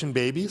Egyptian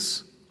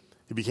babies.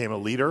 He became a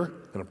leader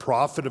and a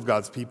prophet of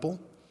God's people.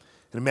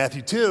 And in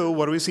Matthew 2,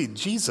 what do we see?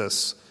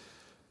 Jesus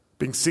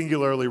being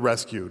singularly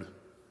rescued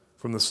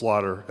from the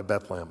slaughter at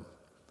Bethlehem.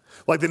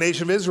 Like the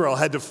nation of Israel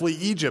had to flee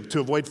Egypt to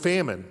avoid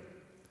famine,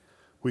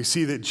 we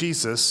see that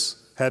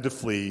Jesus had to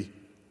flee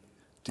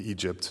to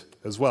Egypt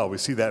as well. We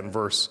see that in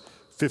verse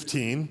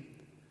 15.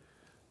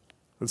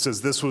 It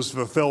says, "This was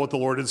fulfilled what the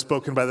Lord had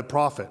spoken by the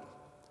prophet.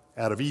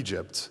 Out of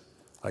Egypt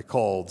I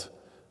called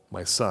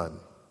my son."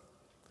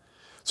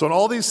 So in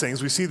all these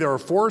things, we see there are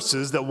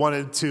forces that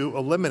wanted to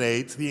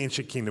eliminate the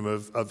ancient kingdom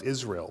of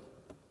Israel.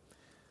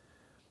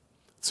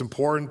 It's an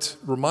important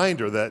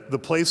reminder that the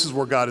places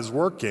where God is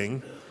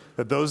working,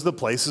 that those are the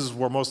places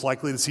we're most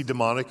likely to see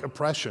demonic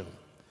oppression.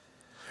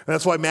 And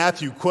that's why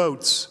Matthew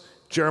quotes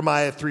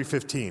Jeremiah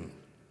 3:15.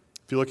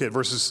 If you look at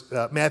verses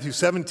Matthew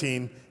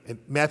 17 and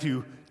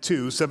Matthew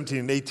 2, 17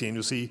 and 18,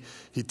 you'll see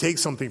he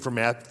takes something from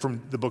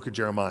the book of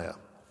Jeremiah.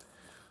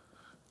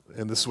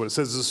 And this is what it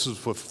says: "This was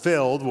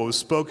fulfilled, what was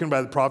spoken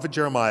by the prophet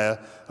Jeremiah.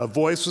 A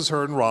voice was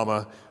heard in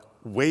Ramah,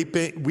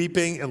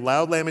 weeping and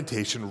loud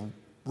lamentation,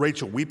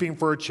 Rachel weeping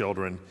for her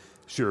children.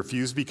 She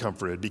refused to be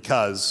comforted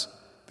because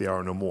they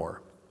are no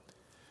more.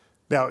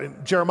 Now,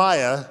 in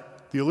Jeremiah,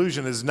 the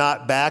allusion is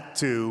not back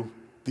to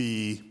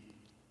the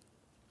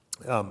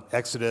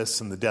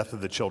Exodus and the death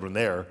of the children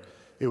there.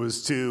 It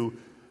was to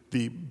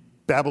the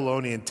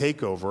Babylonian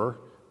takeover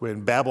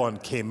when Babylon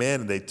came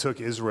in and they took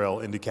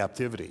Israel into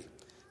captivity.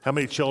 How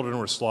many children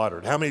were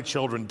slaughtered? How many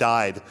children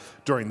died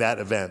during that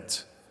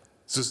event?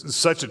 It's just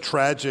such a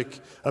tragic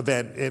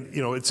event, and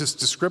it's just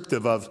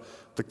descriptive of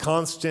the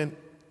constant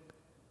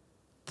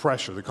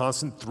pressure, the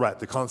constant threat,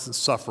 the constant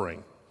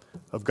suffering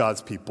of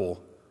God's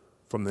people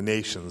from the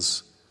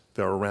nations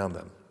that are around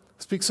them.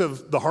 It speaks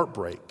of the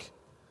heartbreak,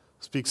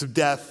 it speaks of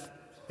death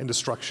and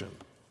destruction.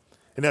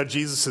 And now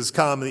Jesus has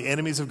come, and the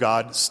enemies of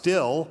God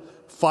still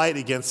fight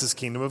against this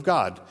kingdom of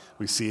God.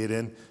 We see it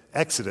in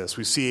Exodus,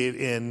 we see it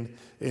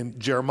in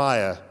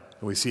Jeremiah,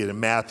 and we see it in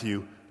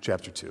Matthew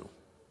chapter 2.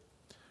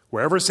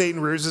 Wherever Satan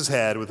rears his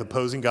head with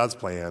opposing God's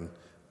plan,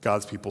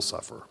 God's people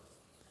suffer.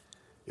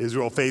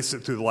 Israel faced it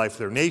through the life of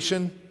their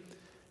nation,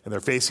 and they're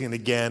facing it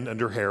again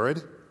under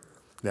Herod.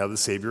 Now the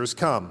Savior has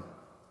come.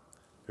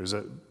 There's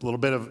a little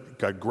bit of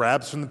God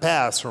grabs from the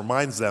past,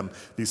 reminds them,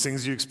 these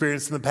things you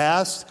experienced in the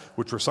past,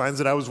 which were signs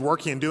that I was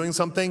working and doing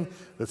something,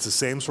 that's the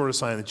same sort of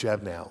sign that you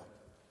have now.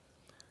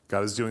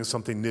 God is doing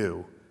something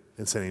new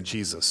and sending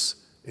Jesus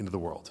into the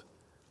world.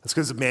 That's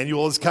because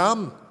Emmanuel has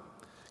come.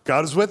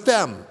 God is with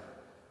them,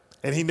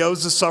 and he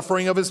knows the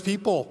suffering of his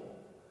people.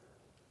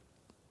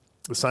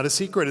 It's not a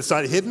secret. It's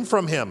not hidden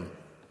from him.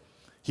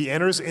 He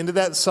enters into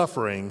that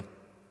suffering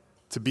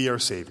to be our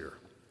Savior.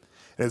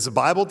 And as the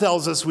Bible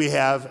tells us, we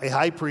have a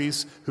high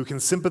priest who can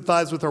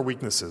sympathize with our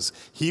weaknesses.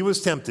 He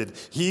was tempted.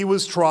 He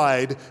was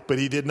tried, but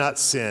he did not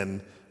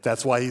sin.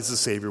 That's why he's the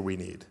Savior we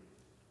need.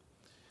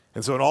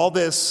 And so in all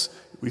this,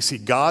 we see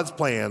God's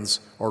plans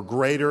are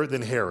greater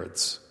than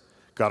Herod's.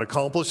 God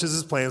accomplishes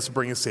his plans to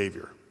bring a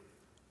Savior.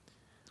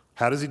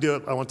 How does he do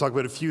it? I want to talk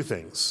about a few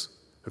things,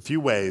 a few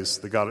ways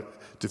that God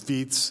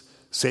defeats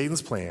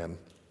Satan's plan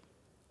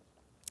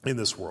in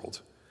this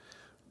world.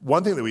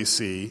 One thing that we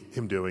see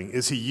him doing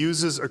is he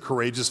uses a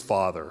courageous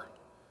father.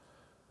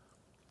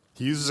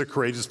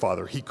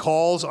 He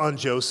calls on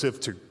Joseph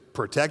to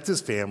protect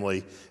his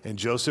family, and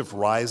Joseph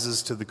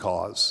rises to the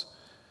cause.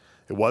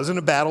 It wasn't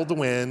a battle to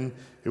win.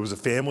 It was a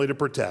family to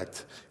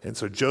protect. And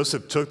so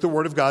Joseph took the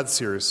word of God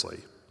seriously.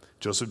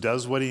 Joseph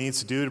does what he needs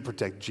to do to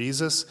protect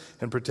Jesus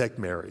and protect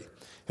Mary.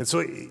 And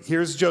so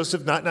here's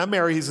Joseph, not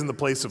Mary. He's in the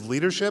place of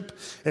leadership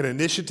and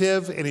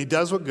initiative, and he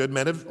does what good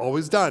men have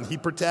always done. He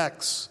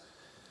protects.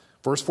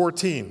 Verse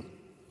 14,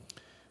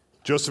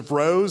 Joseph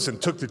rose and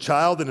took the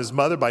child and his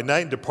mother by night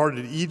and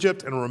departed to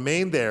Egypt and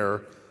remained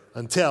there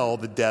until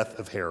the death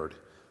of Herod,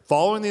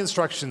 following the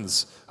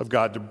instructions of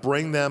God to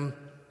bring them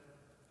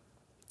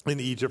in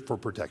Egypt for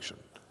protection.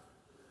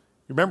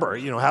 Remember,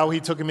 how he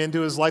took him into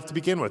his life to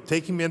begin with,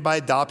 taking him in by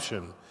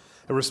adoption,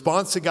 a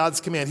response to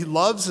God's command. He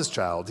loves his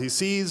child. He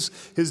sees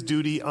his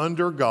duty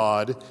under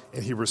God,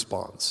 and he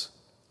responds.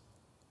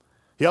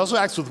 He also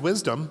acts with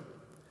wisdom.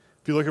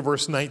 If you look at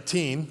verse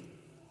 19,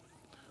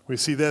 we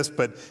see this,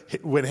 but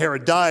when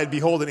Herod died,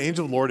 behold, an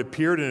angel of the Lord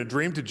appeared in a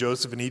dream to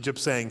Joseph in Egypt,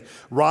 saying,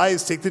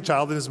 rise, take the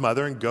child and his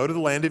mother, and go to the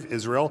land of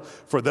Israel,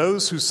 for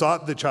those who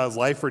sought the child's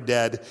life were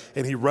dead.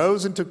 And he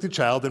rose and took the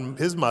child and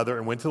his mother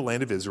and went to the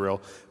land of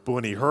Israel. But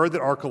when he heard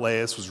that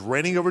Archelaus was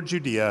reigning over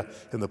Judea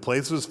in the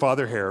place of his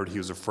father Herod, he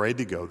was afraid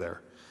to go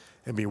there.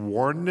 And being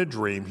warned in a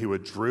dream, he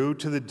withdrew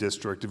to the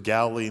district of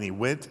Galilee, and he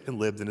went and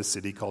lived in a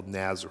city called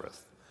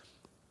Nazareth.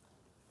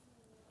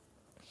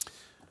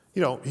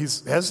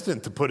 He's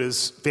hesitant to put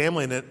his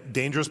family in a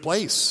dangerous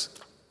place.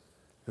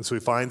 And so he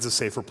finds a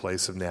safer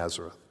place of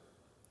Nazareth.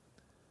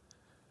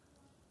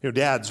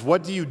 Dads,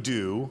 what do you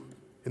do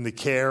in the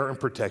care and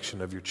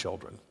protection of your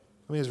children?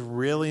 It's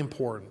really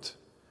important.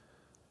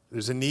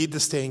 There's a need to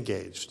stay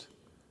engaged.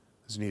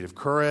 There's a need of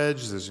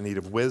courage. There's a need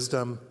of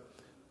wisdom.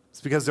 It's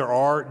because there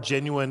are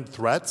genuine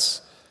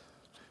threats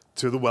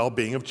to the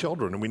well-being of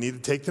children, and we need to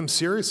take them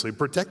seriously,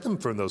 protect them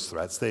from those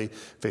threats. They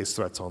face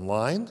threats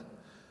online.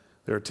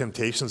 There are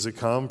temptations that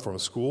come from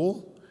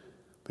school.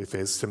 They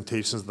face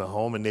temptations in the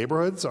home and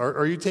neighborhoods.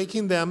 Are you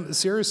taking them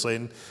seriously?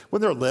 And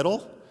when they're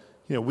little,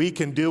 we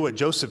can do what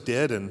Joseph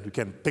did, and we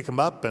can pick them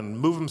up and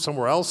move them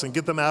somewhere else and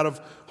get them out of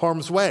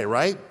harm's way,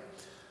 right?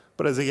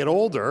 But as they get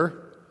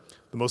older,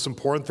 the most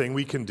important thing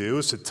we can do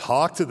is to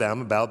talk to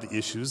them about the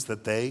issues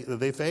that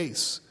they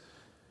face.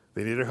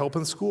 They need our help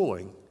in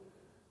schooling,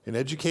 in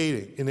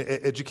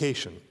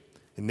education,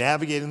 in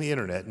navigating the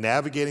internet,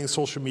 navigating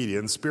social media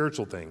and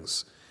spiritual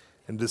things,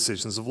 and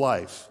decisions of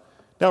life.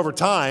 Now, over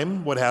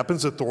time, what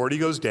happens? Authority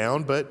goes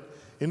down, but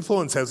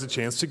influence has a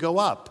chance to go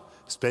up,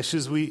 especially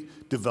as we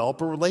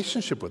develop a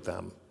relationship with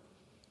them.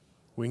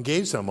 We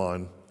engage them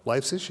on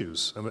life's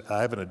issues.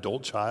 I have an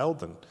adult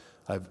child, and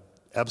I have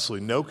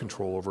absolutely no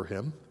control over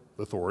him,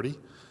 authority,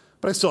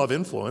 but I still have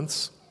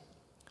influence.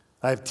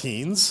 I have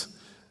teens.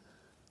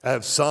 I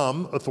have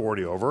some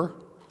authority over.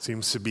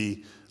 Seems to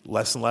be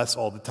less and less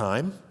all the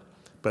time,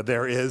 but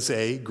there is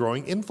a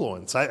growing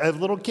influence. I have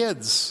little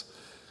kids,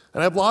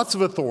 and I have lots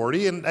of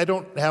authority, and I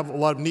don't have a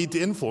lot of need to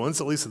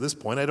influence, at least at this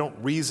point. I don't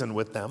reason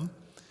with them,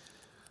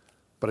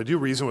 but I do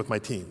reason with my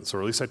teens, or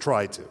at least I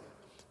try to.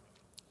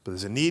 But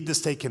there's a need to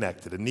stay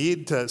connected,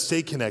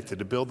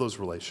 to build those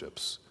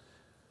relationships.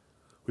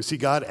 We see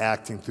God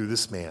acting through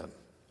this man,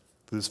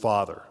 through his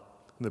father,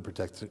 in the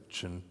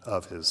protection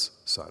of his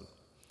son.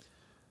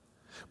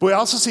 But we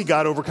also see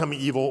God overcoming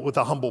evil with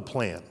a humble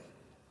plan.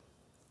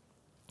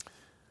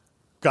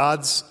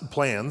 God's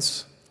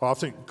plans are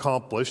often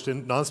accomplished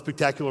in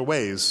non-spectacular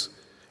ways.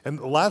 And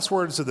the last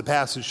words of the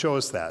passage show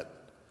us that.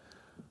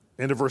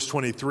 End of verse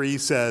 23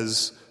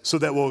 says, so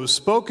that what was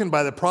spoken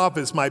by the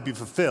prophets might be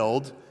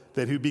fulfilled,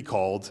 that he would be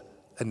called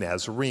a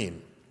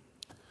Nazarene.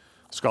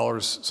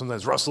 Scholars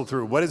sometimes wrestle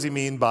through, what does he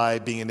mean by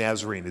being a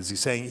Nazarene? Is he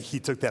saying he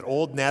took that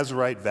old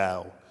Nazirite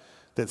vow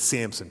that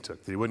Samson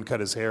took, that he wouldn't cut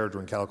his hair,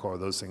 drink alcohol, or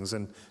those things?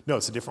 And no,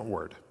 it's a different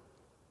word.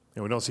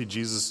 And we don't see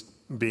Jesus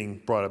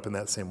being brought up in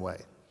that same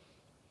way.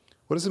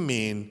 What does it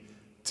mean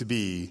to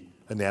be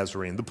a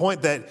Nazarene? The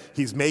point that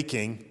he's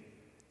making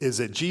is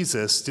that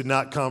Jesus did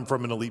not come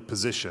from an elite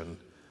position,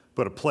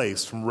 but a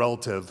place from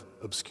relative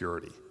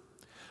obscurity.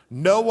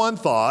 No one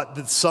thought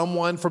that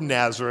someone from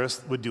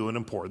Nazareth would do an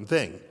important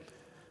thing.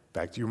 In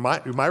fact, you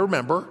might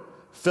remember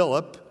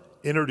Philip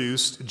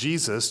introduced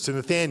Jesus to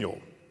Nathanael.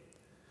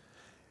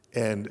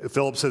 And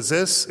Philip says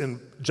this in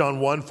John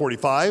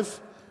 1:45,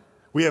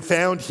 we have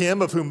found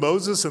him of whom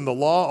Moses and the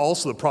law,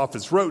 also the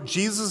prophets, wrote,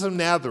 Jesus of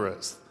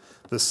Nazareth,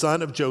 the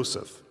son of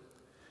Joseph.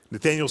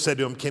 Nathanael said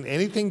to him, can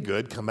anything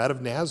good come out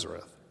of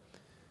Nazareth?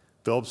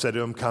 Philip said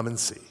to him, come and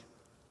see.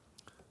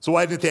 So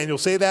why did Nathanael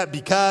say that?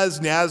 Because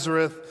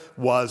Nazareth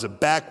was a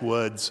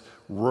backwoods,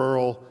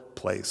 rural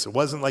place. It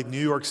wasn't like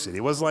New York City.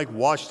 It wasn't like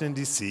Washington,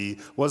 D.C.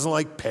 It wasn't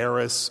like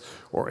Paris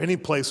or any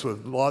place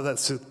with a lot of that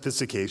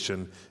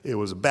sophistication. It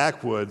was a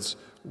backwoods,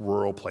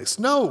 rural place.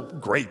 No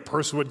great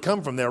person would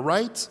come from there,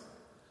 right?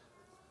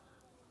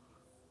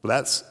 But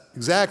that's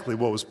exactly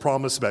what was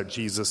promised about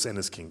Jesus and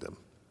his kingdom.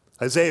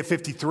 Isaiah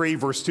 53,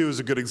 verse 2 is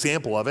a good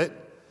example of it.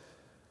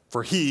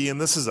 For he,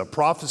 and this is a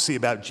prophecy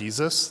about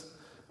Jesus,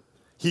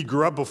 he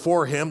grew up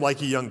before him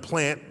like a young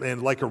plant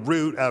and like a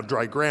root out of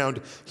dry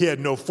ground. He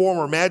had no form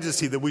or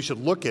majesty that we should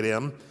look at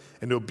him,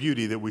 and no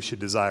beauty that we should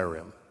desire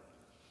him.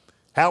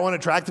 How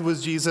unattractive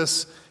was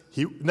Jesus?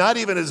 Not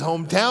even his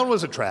hometown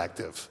was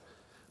attractive.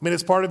 I mean,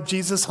 it's part of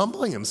Jesus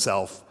humbling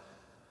himself.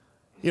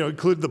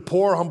 Included the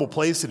poor, humble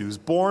place that he was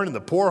born and the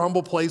poor,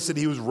 humble place that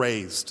he was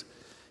raised.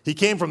 He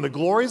came from the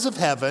glories of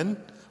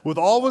heaven with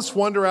all this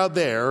wonder out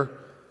there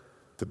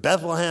to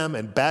Bethlehem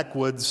and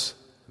backwoods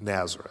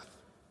Nazareth.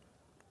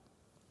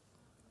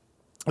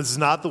 This is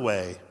not the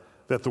way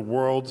that the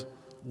world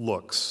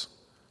looks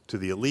to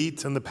the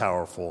elite and the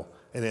powerful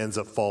and ends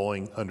up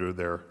falling under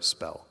their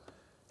spell.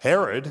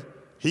 Herod,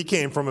 he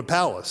came from a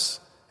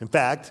palace. In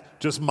fact,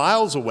 just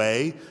miles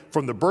away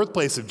from the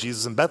birthplace of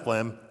Jesus in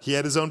Bethlehem, he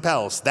had his own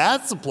palace.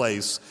 That's the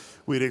place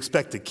we'd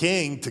expect a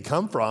king to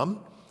come from.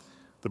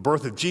 The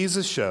birth of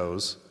Jesus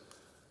shows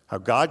how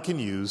God can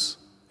use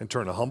and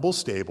turn a humble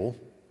stable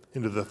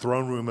into the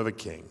throne room of a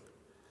king.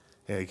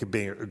 And he could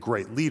be a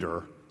great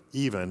leader,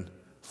 even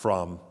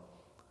from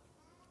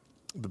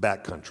the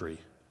backcountry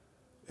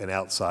and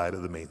outside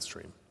of the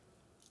mainstream.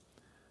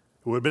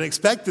 It would have been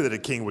expected that a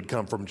king would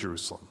come from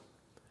Jerusalem,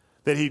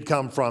 that he'd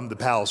come from the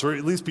palace, or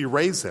at least be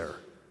raised there,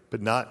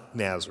 but not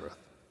Nazareth.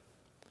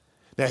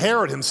 Now,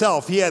 Herod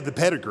himself, he had the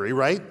pedigree,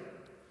 right?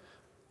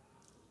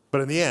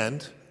 But in the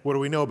end, what do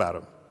we know about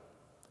him?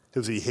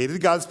 Because he hated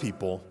God's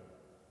people,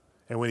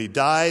 and when he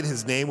died,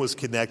 his name was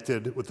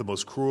connected with the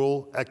most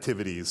cruel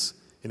activities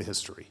in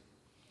history.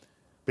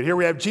 But here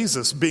we have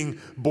Jesus being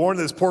born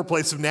in this poor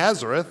place of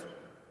Nazareth.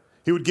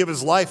 He would give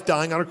his life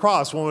dying on a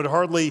cross. One would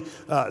hardly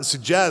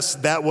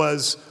suggest that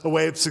was a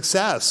way of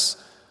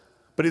success.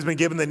 But he's been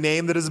given the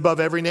name that is above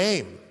every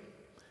name.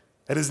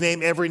 At his name,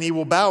 every knee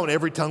will bow and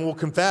every tongue will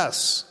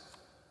confess.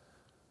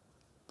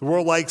 The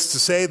world likes to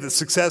say that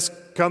success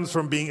comes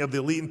from being of the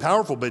elite and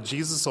powerful, but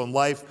Jesus' own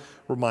life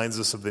reminds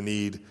us of the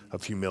need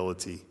of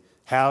humility.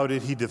 How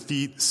did he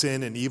defeat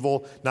sin and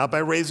evil? Not by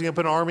raising up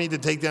an army to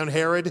take down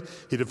Herod.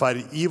 He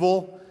defeated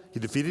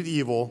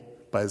evil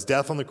by his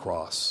death on the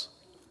cross.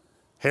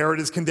 Herod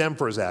is condemned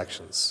for his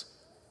actions.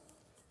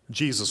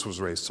 Jesus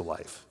was raised to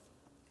life.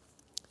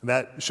 And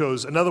that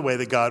shows another way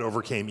that God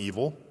overcame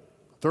evil.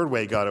 Third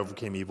way God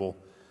overcame evil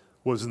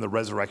was in the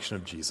resurrection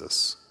of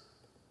Jesus.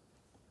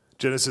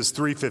 Genesis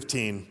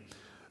 3:15.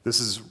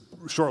 This is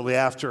shortly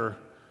after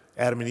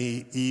Adam and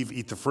Eve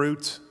eat the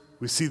fruit.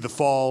 We see the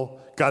fall.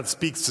 God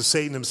speaks to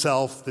Satan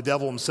himself, the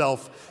devil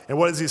himself. And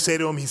what does he say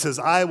to him? He says,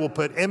 I will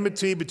put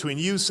enmity between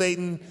you,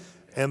 Satan,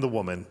 and the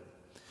woman.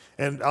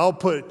 And I'll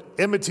put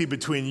enmity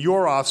between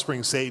your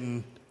offspring,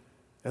 Satan,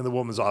 and the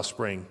woman's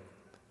offspring.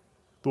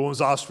 The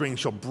woman's offspring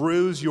shall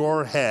bruise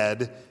your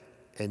head,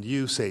 and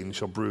you, Satan,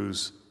 shall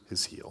bruise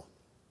his heel.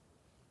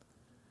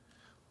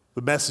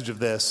 The message of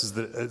this is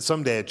that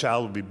someday a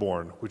child would be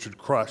born, which would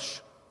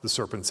crush the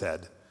serpent's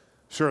head.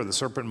 Sure, the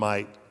serpent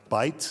might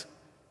bite,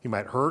 he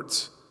might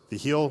hurt,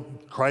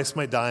 Christ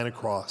might die on a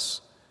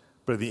cross,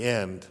 but at the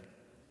end,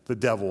 the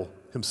devil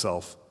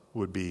himself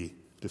would be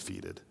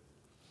defeated.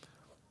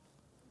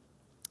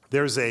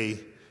 There's a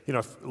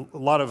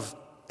lot of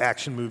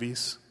action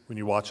movies when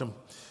you watch them.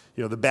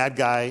 The bad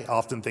guy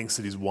often thinks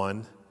that he's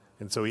won,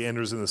 and so he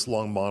enters in this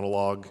long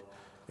monologue,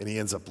 and he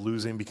ends up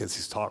losing because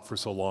he's talked for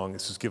so long.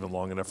 It's just given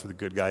long enough for the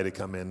good guy to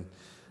come in.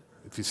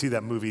 If you see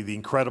that movie, The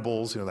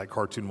Incredibles, that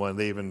cartoon one,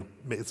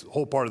 it's a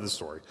whole part of the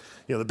story.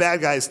 The bad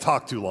guys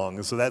talk too long,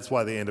 and so that's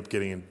why they end up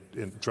getting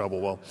in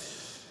trouble. Well,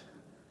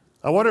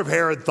 I wonder if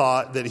Herod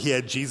thought that he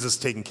had Jesus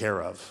taken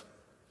care of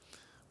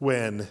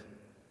when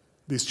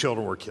these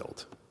children were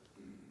killed.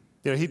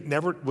 He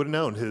never would have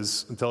known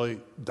until he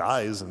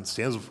dies and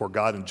stands before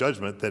God in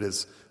judgment that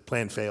his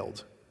plan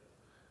failed.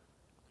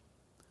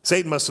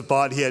 Satan must have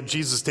thought he had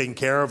Jesus taken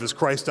care of as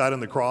Christ died on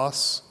the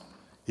cross.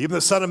 Even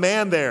the Son of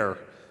Man there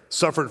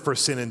suffered for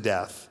sin and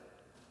death.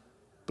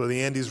 But in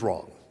the end, he's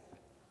wrong.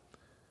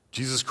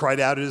 Jesus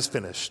cried out, "It is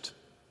finished."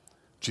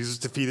 Jesus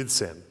defeated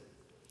sin.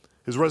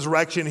 His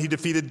resurrection, he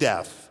defeated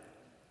death.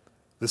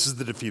 This is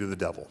the defeat of the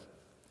devil.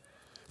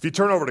 If you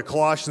turn over to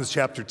Colossians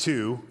chapter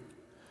 2,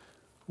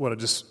 I want to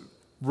just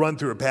run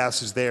through a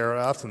passage there.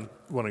 I often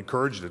want to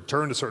encourage you to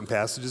turn to certain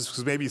passages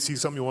because maybe you see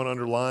something you want to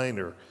underline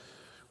or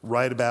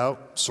write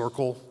about,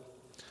 circle.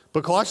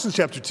 But Colossians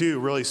chapter 2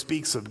 really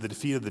speaks of the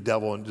defeat of the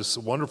devil in just a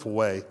wonderful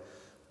way,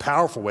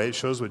 powerful way. It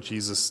shows what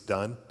Jesus has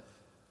done.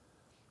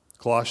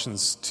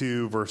 Colossians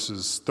 2,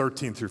 verses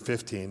 13 through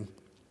 15.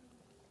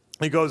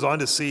 He goes on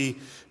to see,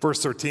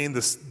 verse 13,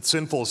 the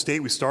sinful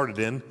state we started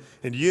in.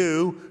 And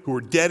you, who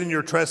were dead in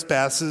your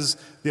trespasses,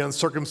 the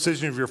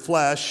uncircumcision of your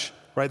flesh,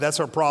 right? That's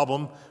our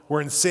problem.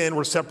 We're in sin.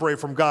 We're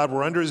separated from God.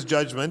 We're under his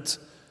judgment.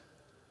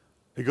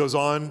 It goes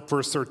on,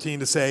 verse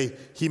 13, to say,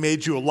 he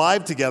made you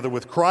alive together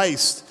with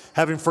Christ,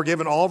 having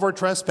forgiven all of our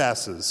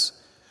trespasses.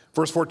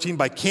 Verse 14,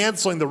 by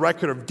canceling the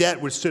record of debt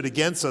which stood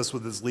against us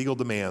with its legal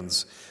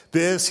demands.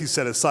 This he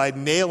set aside,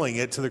 nailing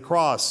it to the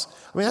cross.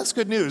 I mean, that's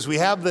good news. We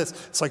have this.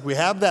 It's like we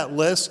have that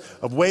list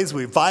of ways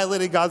we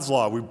violated God's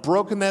law. We've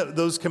broken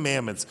those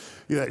commandments.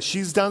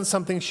 She's done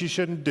something she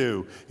shouldn't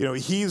do.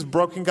 He's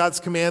broken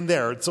God's command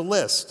there. It's a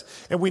list.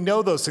 And we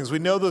know those things. We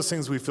know those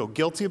things we feel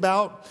guilty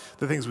about,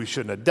 the things we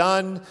shouldn't have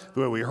done,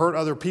 the way we hurt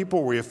other people,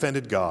 where we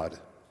offended God.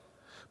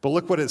 But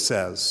look what it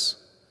says.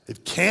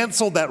 It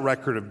canceled that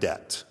record of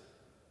debt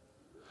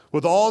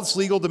with all its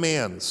legal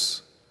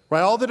demands. Right,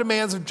 all the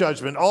demands of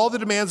judgment, all the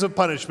demands of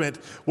punishment.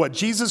 What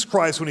Jesus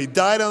Christ, when he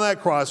died on that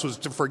cross, was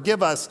to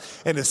forgive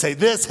us and to say,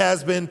 this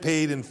has been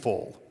paid in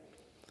full.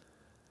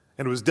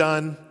 And it was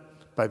done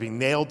by being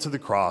nailed to the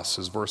cross,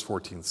 as verse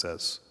 14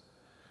 says.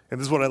 And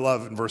this is what I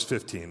love in verse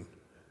 15.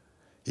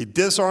 He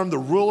disarmed the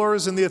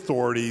rulers and the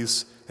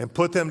authorities and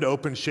put them to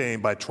open shame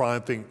by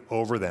triumphing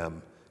over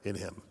them in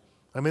him.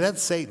 I mean,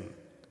 that's Satan.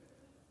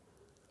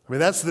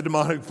 That's the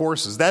demonic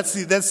forces.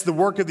 That's the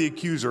work of the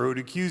accuser who would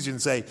accuse you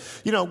and say,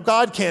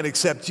 God can't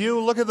accept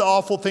you. Look at the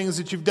awful things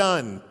that you've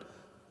done.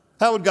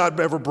 How would God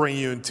ever bring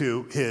you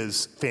into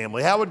his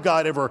family? How would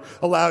God ever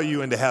allow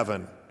you into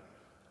heaven?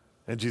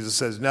 And Jesus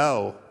says,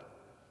 no,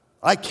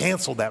 I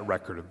canceled that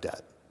record of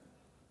debt.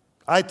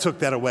 I took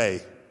that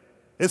away.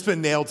 It's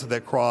been nailed to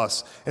that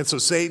cross. And so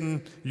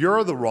Satan,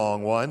 you're the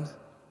wrong one.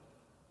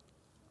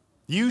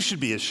 You should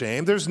be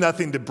ashamed. There's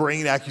nothing to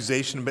bring an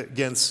accusation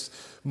against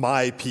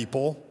my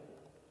people.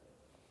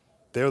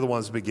 They're the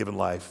ones who've been given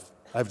life.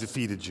 I've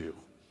defeated you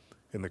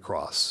in the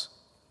cross.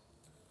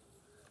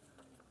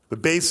 The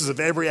basis of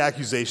every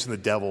accusation of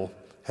the devil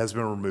has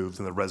been removed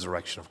in the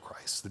resurrection of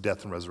Christ, the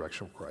death and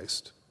resurrection of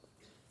Christ.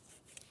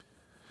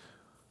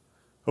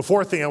 The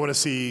fourth thing I want to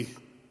see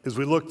as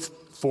we look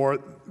for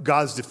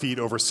God's defeat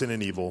over sin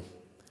and evil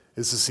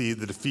is to see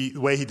the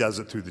way he does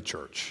it through the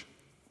church.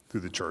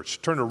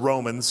 Turn to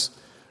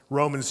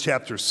Romans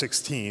chapter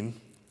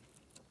 16.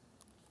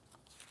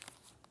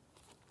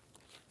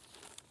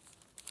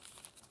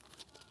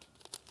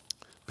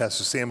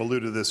 Pastor Sam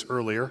alluded to this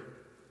earlier.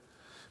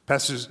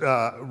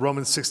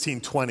 Romans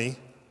 16:20.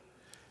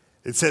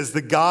 It says,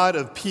 the God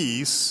of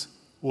peace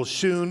will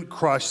soon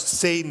crush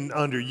Satan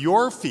under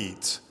your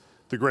feet.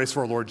 The grace of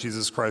our Lord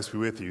Jesus Christ be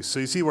with you. So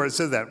you see where it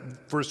says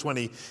that, verse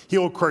 20, he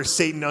will crush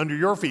Satan under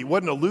your feet.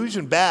 What an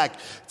allusion back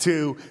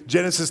to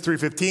Genesis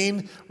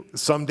 3:15.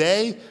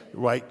 Someday,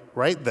 right,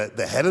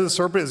 the head of the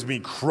serpent is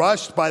being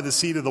crushed by the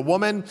seed of the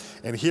woman.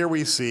 And here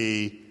we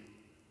see,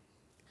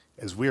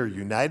 as we are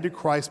united to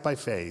Christ by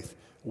faith,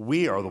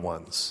 we are the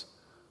ones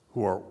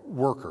who are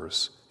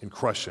workers in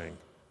crushing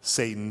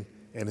Satan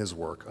and his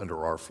work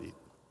under our feet.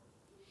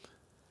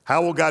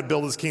 How will God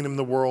build his kingdom in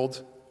the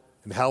world?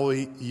 And how will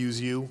he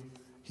use you?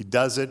 He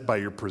does it by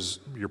your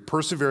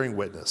persevering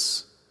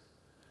witness.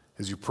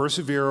 As you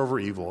persevere over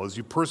evil, as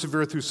you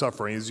persevere through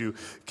suffering, as you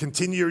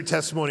continue your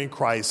testimony in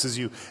Christ, as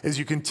you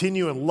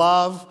continue in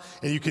love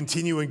and you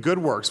continue in good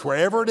works,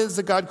 wherever it is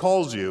that God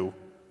calls you,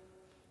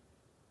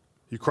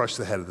 you crush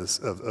the head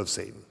of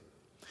Satan.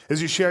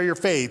 As you share your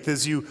faith,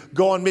 as you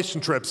go on mission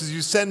trips, as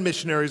you send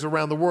missionaries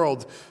around the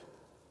world,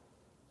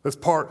 that's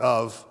part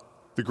of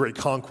the great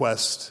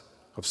conquest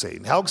of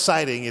Satan. How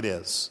exciting it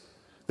is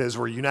that as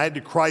we're united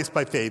to Christ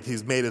by faith,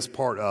 he's made us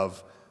part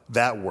of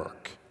that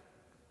work.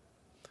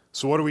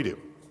 So what do we do?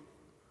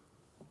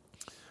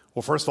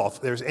 Well, first of all,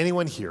 if there's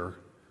anyone here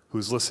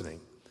who's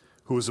listening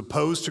who is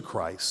opposed to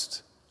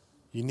Christ,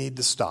 you need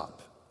to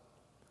stop.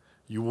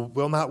 You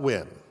will not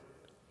win.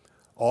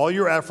 All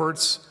your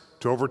efforts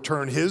to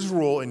overturn his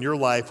rule in your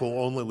life will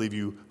only leave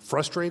you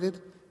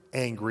frustrated,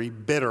 angry,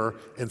 bitter,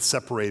 and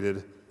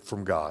separated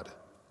from God.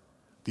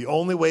 The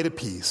only way to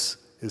peace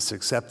is to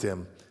accept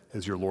him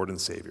as your Lord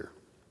and Savior.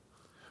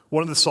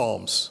 One of the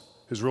Psalms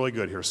is really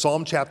good here.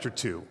 Psalm chapter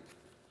 2.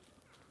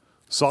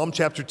 Psalm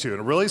chapter 2.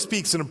 And it really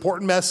speaks an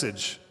important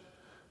message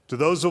to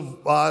those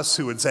of us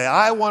who would say,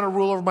 I want to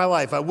rule over my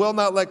life. I will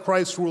not let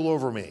Christ rule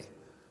over me.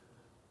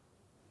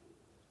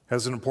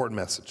 Has an important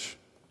message.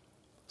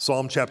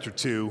 Psalm chapter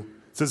 2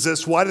 says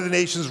this, why do the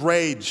nations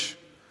rage?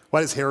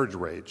 Why does Herod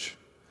rage?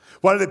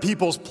 Why do the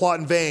peoples plot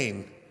in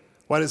vain?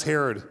 Why does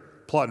Herod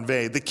plot in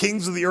vain? The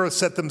kings of the earth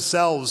set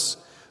themselves.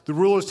 The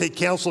rulers take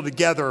counsel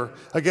together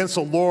against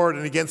the Lord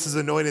and against his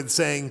anointed,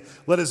 saying,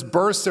 let us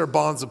burst their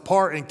bonds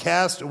apart and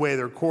cast away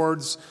their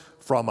cords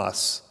from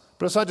us.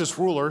 But it's not just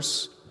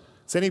rulers.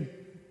 It's any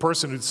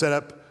person who'd set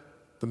up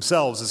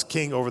themselves as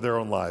king over their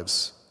own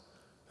lives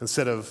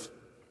instead of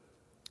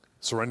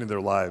surrendering their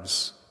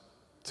lives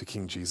to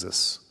King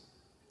Jesus.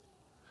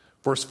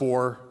 Verse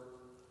 4,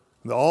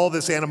 all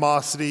this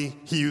animosity,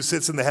 he who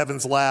sits in the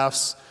heavens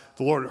laughs.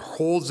 The Lord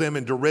holds them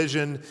in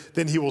derision.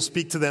 Then he will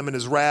speak to them in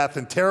his wrath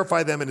and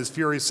terrify them in his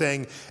fury,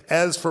 saying,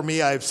 as for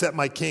me, I have set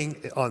my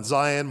king on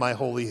Zion, my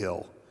holy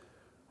hill.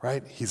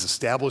 Right? He's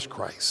established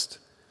Christ.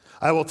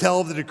 I will tell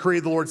of the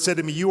decree. The Lord said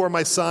to me, you are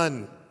my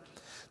son.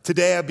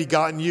 Today I have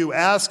begotten you.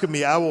 Ask of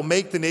me. I will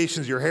make the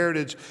nations your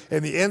heritage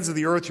and the ends of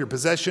the earth your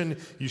possession.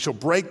 You shall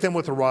break them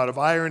with a rod of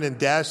iron and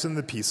dash them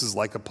to pieces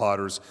like a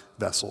potter's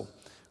vessel.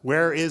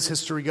 Where is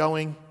history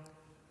going?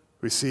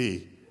 We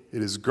see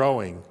it is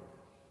growing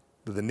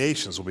that the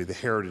nations will be the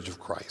heritage of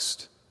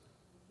Christ.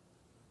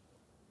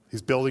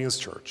 He's building his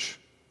church.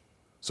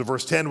 So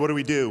verse 10, what do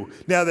we do?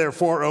 Now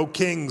therefore, O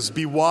kings,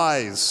 be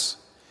wise.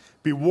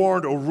 Be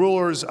warned, O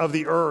rulers of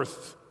the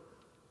earth.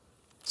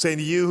 Saying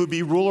to you who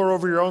be ruler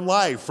over your own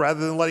life,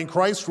 rather than letting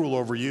Christ rule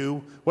over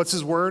you, what's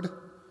his word?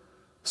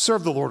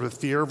 Serve the Lord with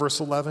fear, verse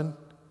 11.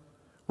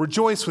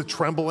 Rejoice with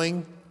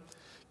trembling.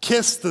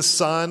 Kiss the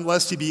Son,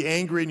 lest he be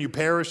angry and you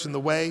perish in the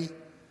way.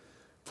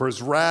 For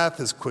his wrath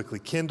is quickly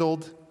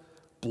kindled.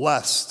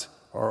 Blessed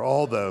are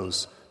all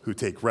those who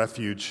take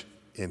refuge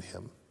in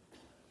him.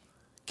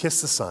 Kiss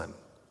the Son.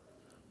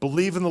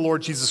 Believe in the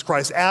Lord Jesus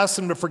Christ. Ask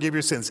him to forgive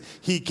your sins.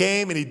 He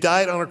came and he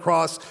died on a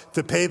cross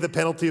to pay the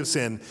penalty of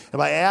sin. And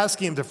by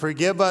asking him to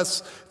forgive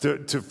us,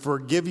 to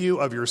forgive you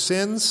of your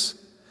sins,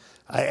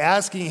 by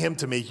asking him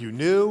to make you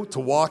new, to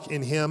walk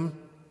in him,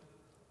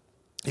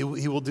 he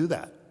will do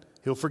that.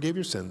 He'll forgive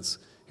your sins.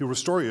 He'll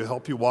restore you. He'll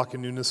help you walk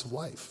in newness of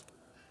life.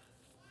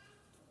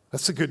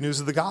 That's the good news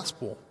of the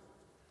gospel.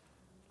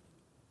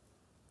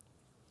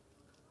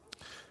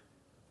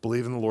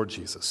 Believe in the Lord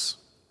Jesus.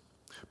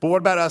 But what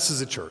about us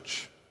as a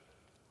church?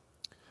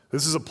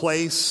 This is a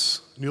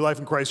place, New Life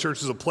in Christ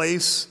Church is a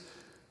place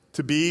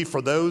to be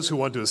for those who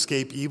want to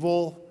escape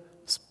evil,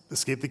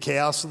 escape the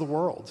chaos of the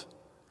world.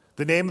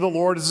 The name of the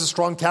Lord is a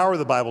strong tower,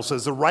 the Bible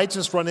says. The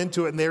righteous run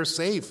into it and they're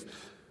safe.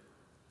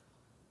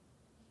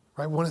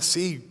 Right? We want to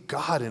see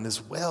God and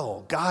his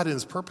will, God and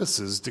his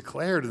purposes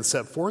declared and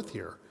set forth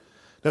here.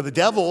 Now the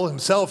devil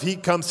himself, he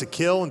comes to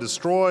kill and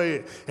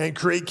destroy and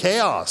create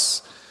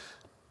chaos.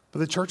 But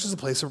the church is a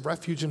place of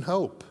refuge and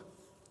hope.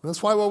 And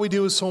that's why what we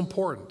do is so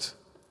important.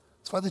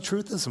 That's why the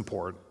truth is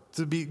important,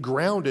 to be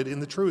grounded in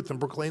the truth and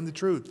proclaim the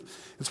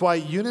truth. It's why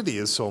unity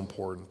is so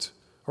important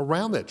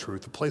around that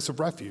truth, a place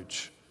of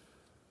refuge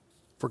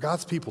for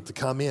God's people to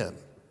come in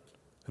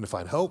and to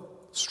find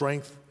hope,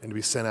 strength, and to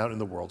be sent out in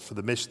the world for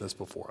the mission that's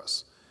before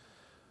us.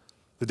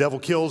 The devil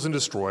kills and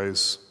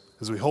destroys.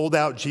 As we hold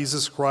out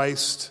Jesus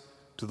Christ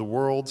to the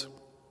world,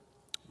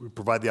 we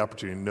provide the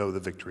opportunity to know the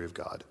victory of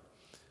God.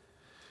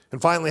 And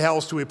finally, how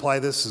else do we apply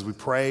this? As we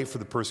pray for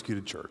the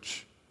persecuted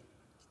church.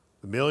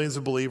 The millions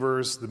of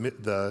believers,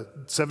 the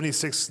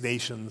 76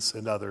 nations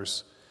and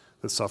others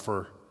that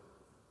suffer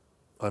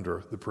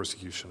under the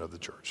persecution of the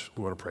church.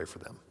 We want to pray for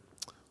them.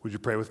 Would you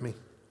pray with me?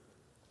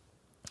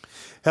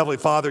 Heavenly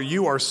Father,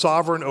 you are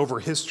sovereign over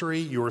history.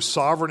 You are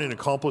sovereign in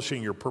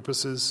accomplishing your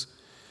purposes.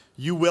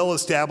 You will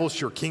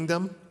establish your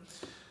kingdom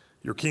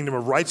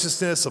of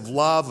righteousness, of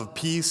love, of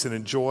peace, and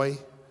of joy.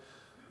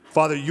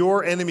 Father,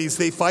 your enemies,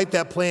 they fight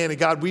that plan. And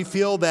God, we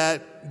feel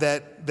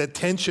that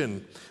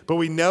tension, but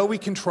we know we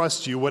can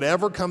trust you,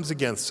 whatever comes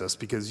against us,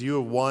 because you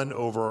have won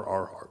over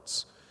our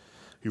hearts.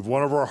 You've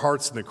won over our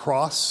hearts in the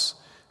cross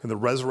and the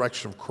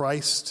resurrection of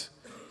Christ.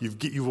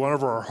 You've won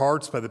over our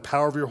hearts by the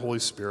power of your Holy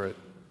Spirit.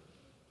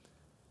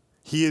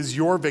 He is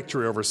your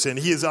victory over sin.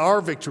 He is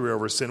our victory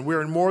over sin. We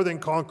are more than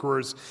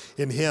conquerors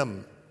in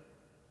him.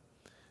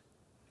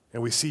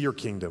 And we see your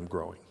kingdom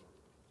growing.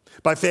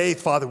 By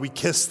faith, Father, we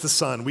kiss the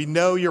Son. We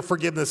know your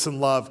forgiveness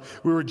and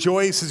love. We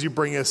rejoice as you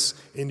bring us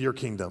into your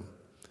kingdom,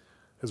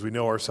 as we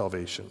know our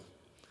salvation.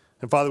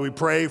 And Father, we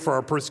pray for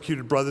our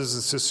persecuted brothers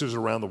and sisters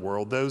around the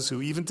world, those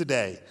who even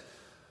today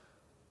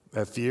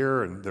have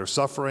fear and they're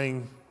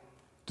suffering,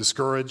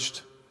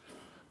 discouraged.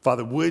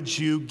 Father, would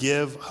you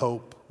give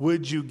hope?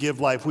 Would you give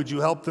life? Would you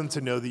help them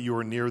to know that you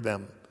are near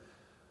them?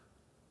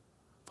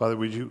 Father,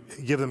 would you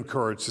give them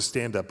courage to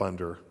stand up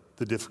under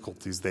the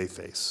difficulties they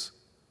face?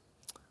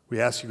 We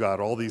ask you, God,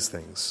 all these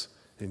things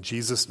in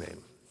Jesus'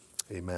 name. Amen.